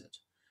stabilize it.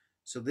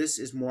 So this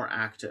is more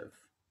active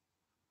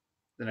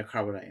than a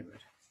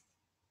carbodiamide.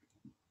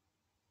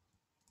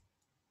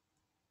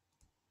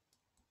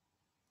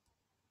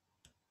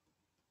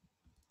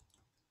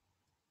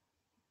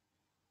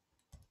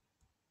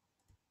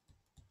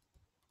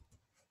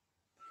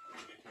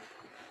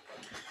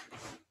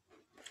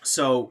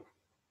 So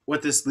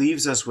what this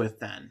leaves us with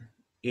then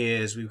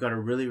is we've got a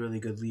really, really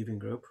good leaving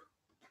group.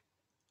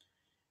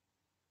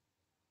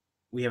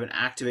 We have an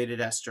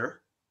activated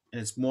ester,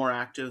 and it's more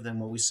active than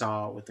what we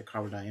saw with the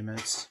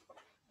carbodiamides.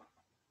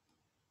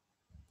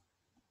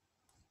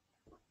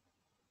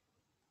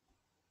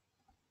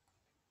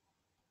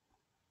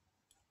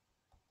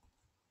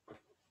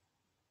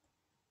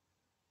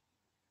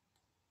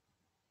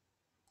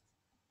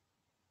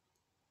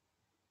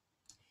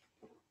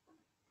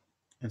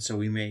 And so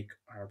we make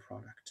our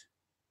product.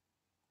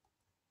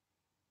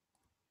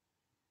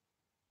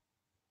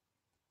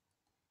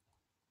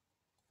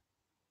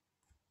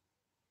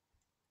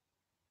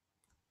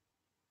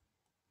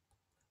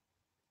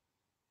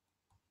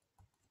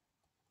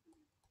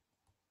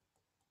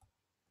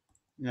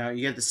 Now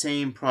you get the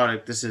same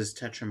product. This is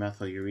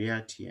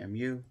tetramethylurea,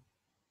 TMU.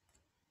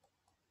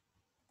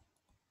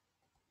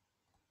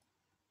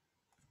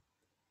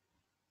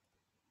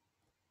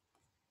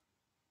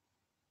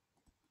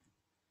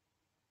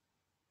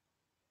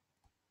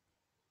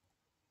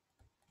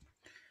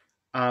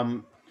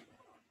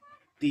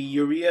 The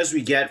ureas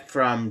we get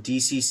from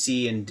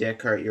DCC and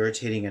DIC are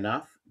irritating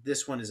enough.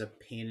 This one is a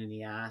pain in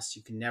the ass.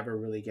 You can never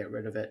really get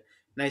rid of it.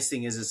 Nice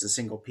thing is it's a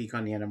single peak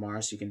on the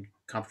NMR, so you can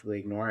comfortably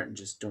ignore it and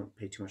just don't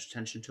pay too much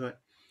attention to it.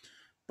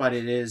 But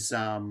it is,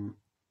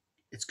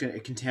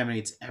 it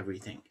contaminates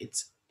everything.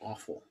 It's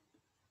awful.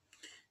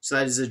 So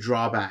that is a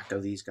drawback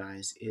of these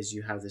guys, is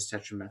you have this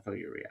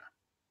tetramethylurea.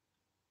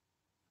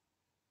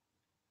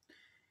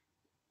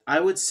 I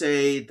would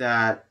say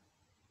that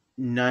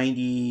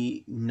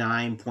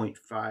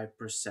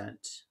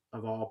 99.5%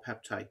 of all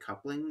peptide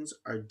couplings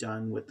are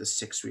done with the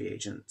 6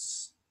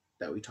 reagents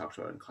that we talked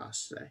about in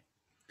class today.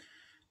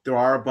 There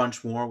are a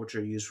bunch more which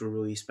are used for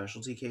really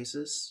specialty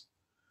cases.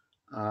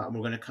 And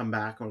we're going to come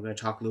back and we're going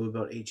to talk a little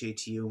bit about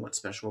HCTU and what's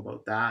special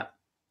about that.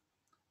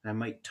 And I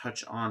might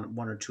touch on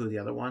one or two of the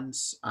other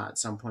ones at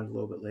some point a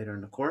little bit later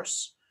in the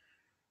course.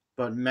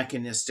 But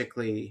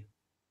mechanistically,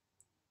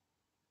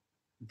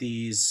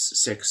 these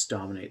 6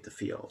 dominate the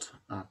field.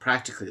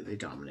 Practically, they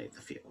dominate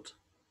the field.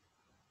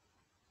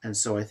 And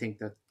so I think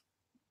that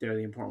they're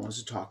the important ones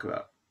to talk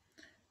about.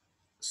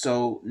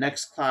 So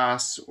next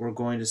class, we're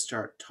going to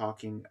start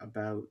talking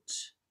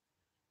about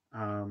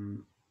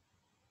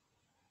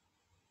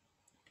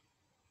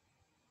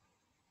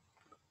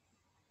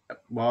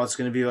Well, it's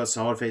going to be about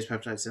solid phase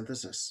peptide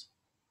synthesis.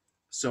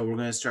 So we're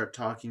going to start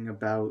talking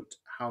about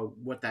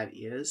what that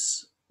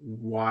is,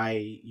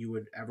 why you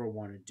would ever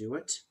want to do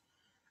it,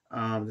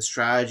 the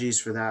strategies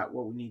for that,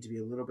 what we need to be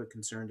a little bit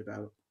concerned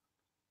about.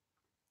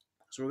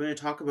 So we're going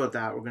to talk about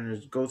that. We're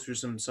going to go through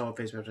some solid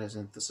phase peptide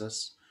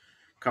synthesis,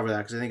 cover that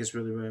because I think it's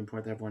really, really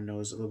important that everyone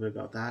knows a little bit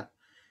about that.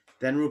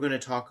 Then we're going to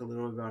talk a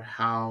little bit about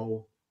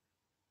how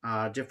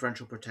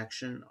differential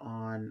protection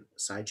on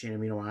side chain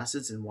amino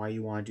acids and why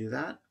you want to do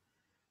that.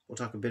 We'll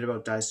talk a bit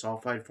about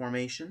disulfide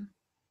formation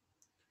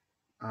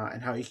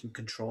and how you can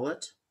control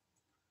it.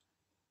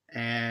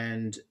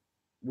 And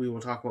we will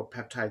talk about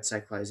peptide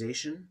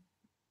cyclization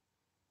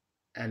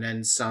and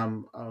then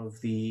some of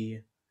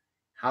the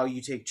how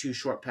you take two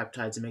short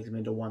peptides and make them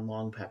into one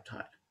long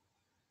peptide.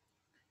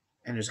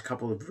 And there's a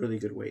couple of really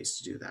good ways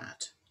to do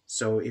that.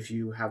 So if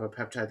you have a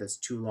peptide that's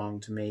too long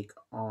to make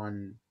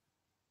on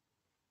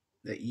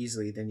that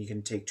easily, then you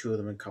can take two of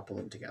them and couple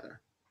them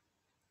together.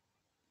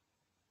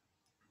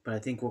 But I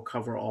think we'll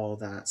cover all of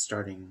that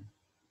starting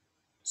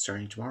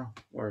tomorrow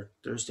or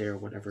Thursday or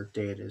whatever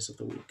day it is of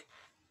the week.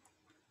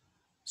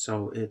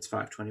 So it's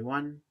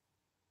 5:21.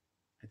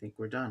 I think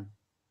we're done.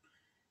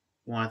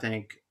 I want to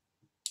thank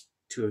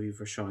two of you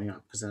for showing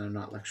up because then I'm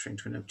not lecturing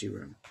to an empty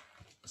room.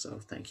 So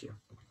thank you.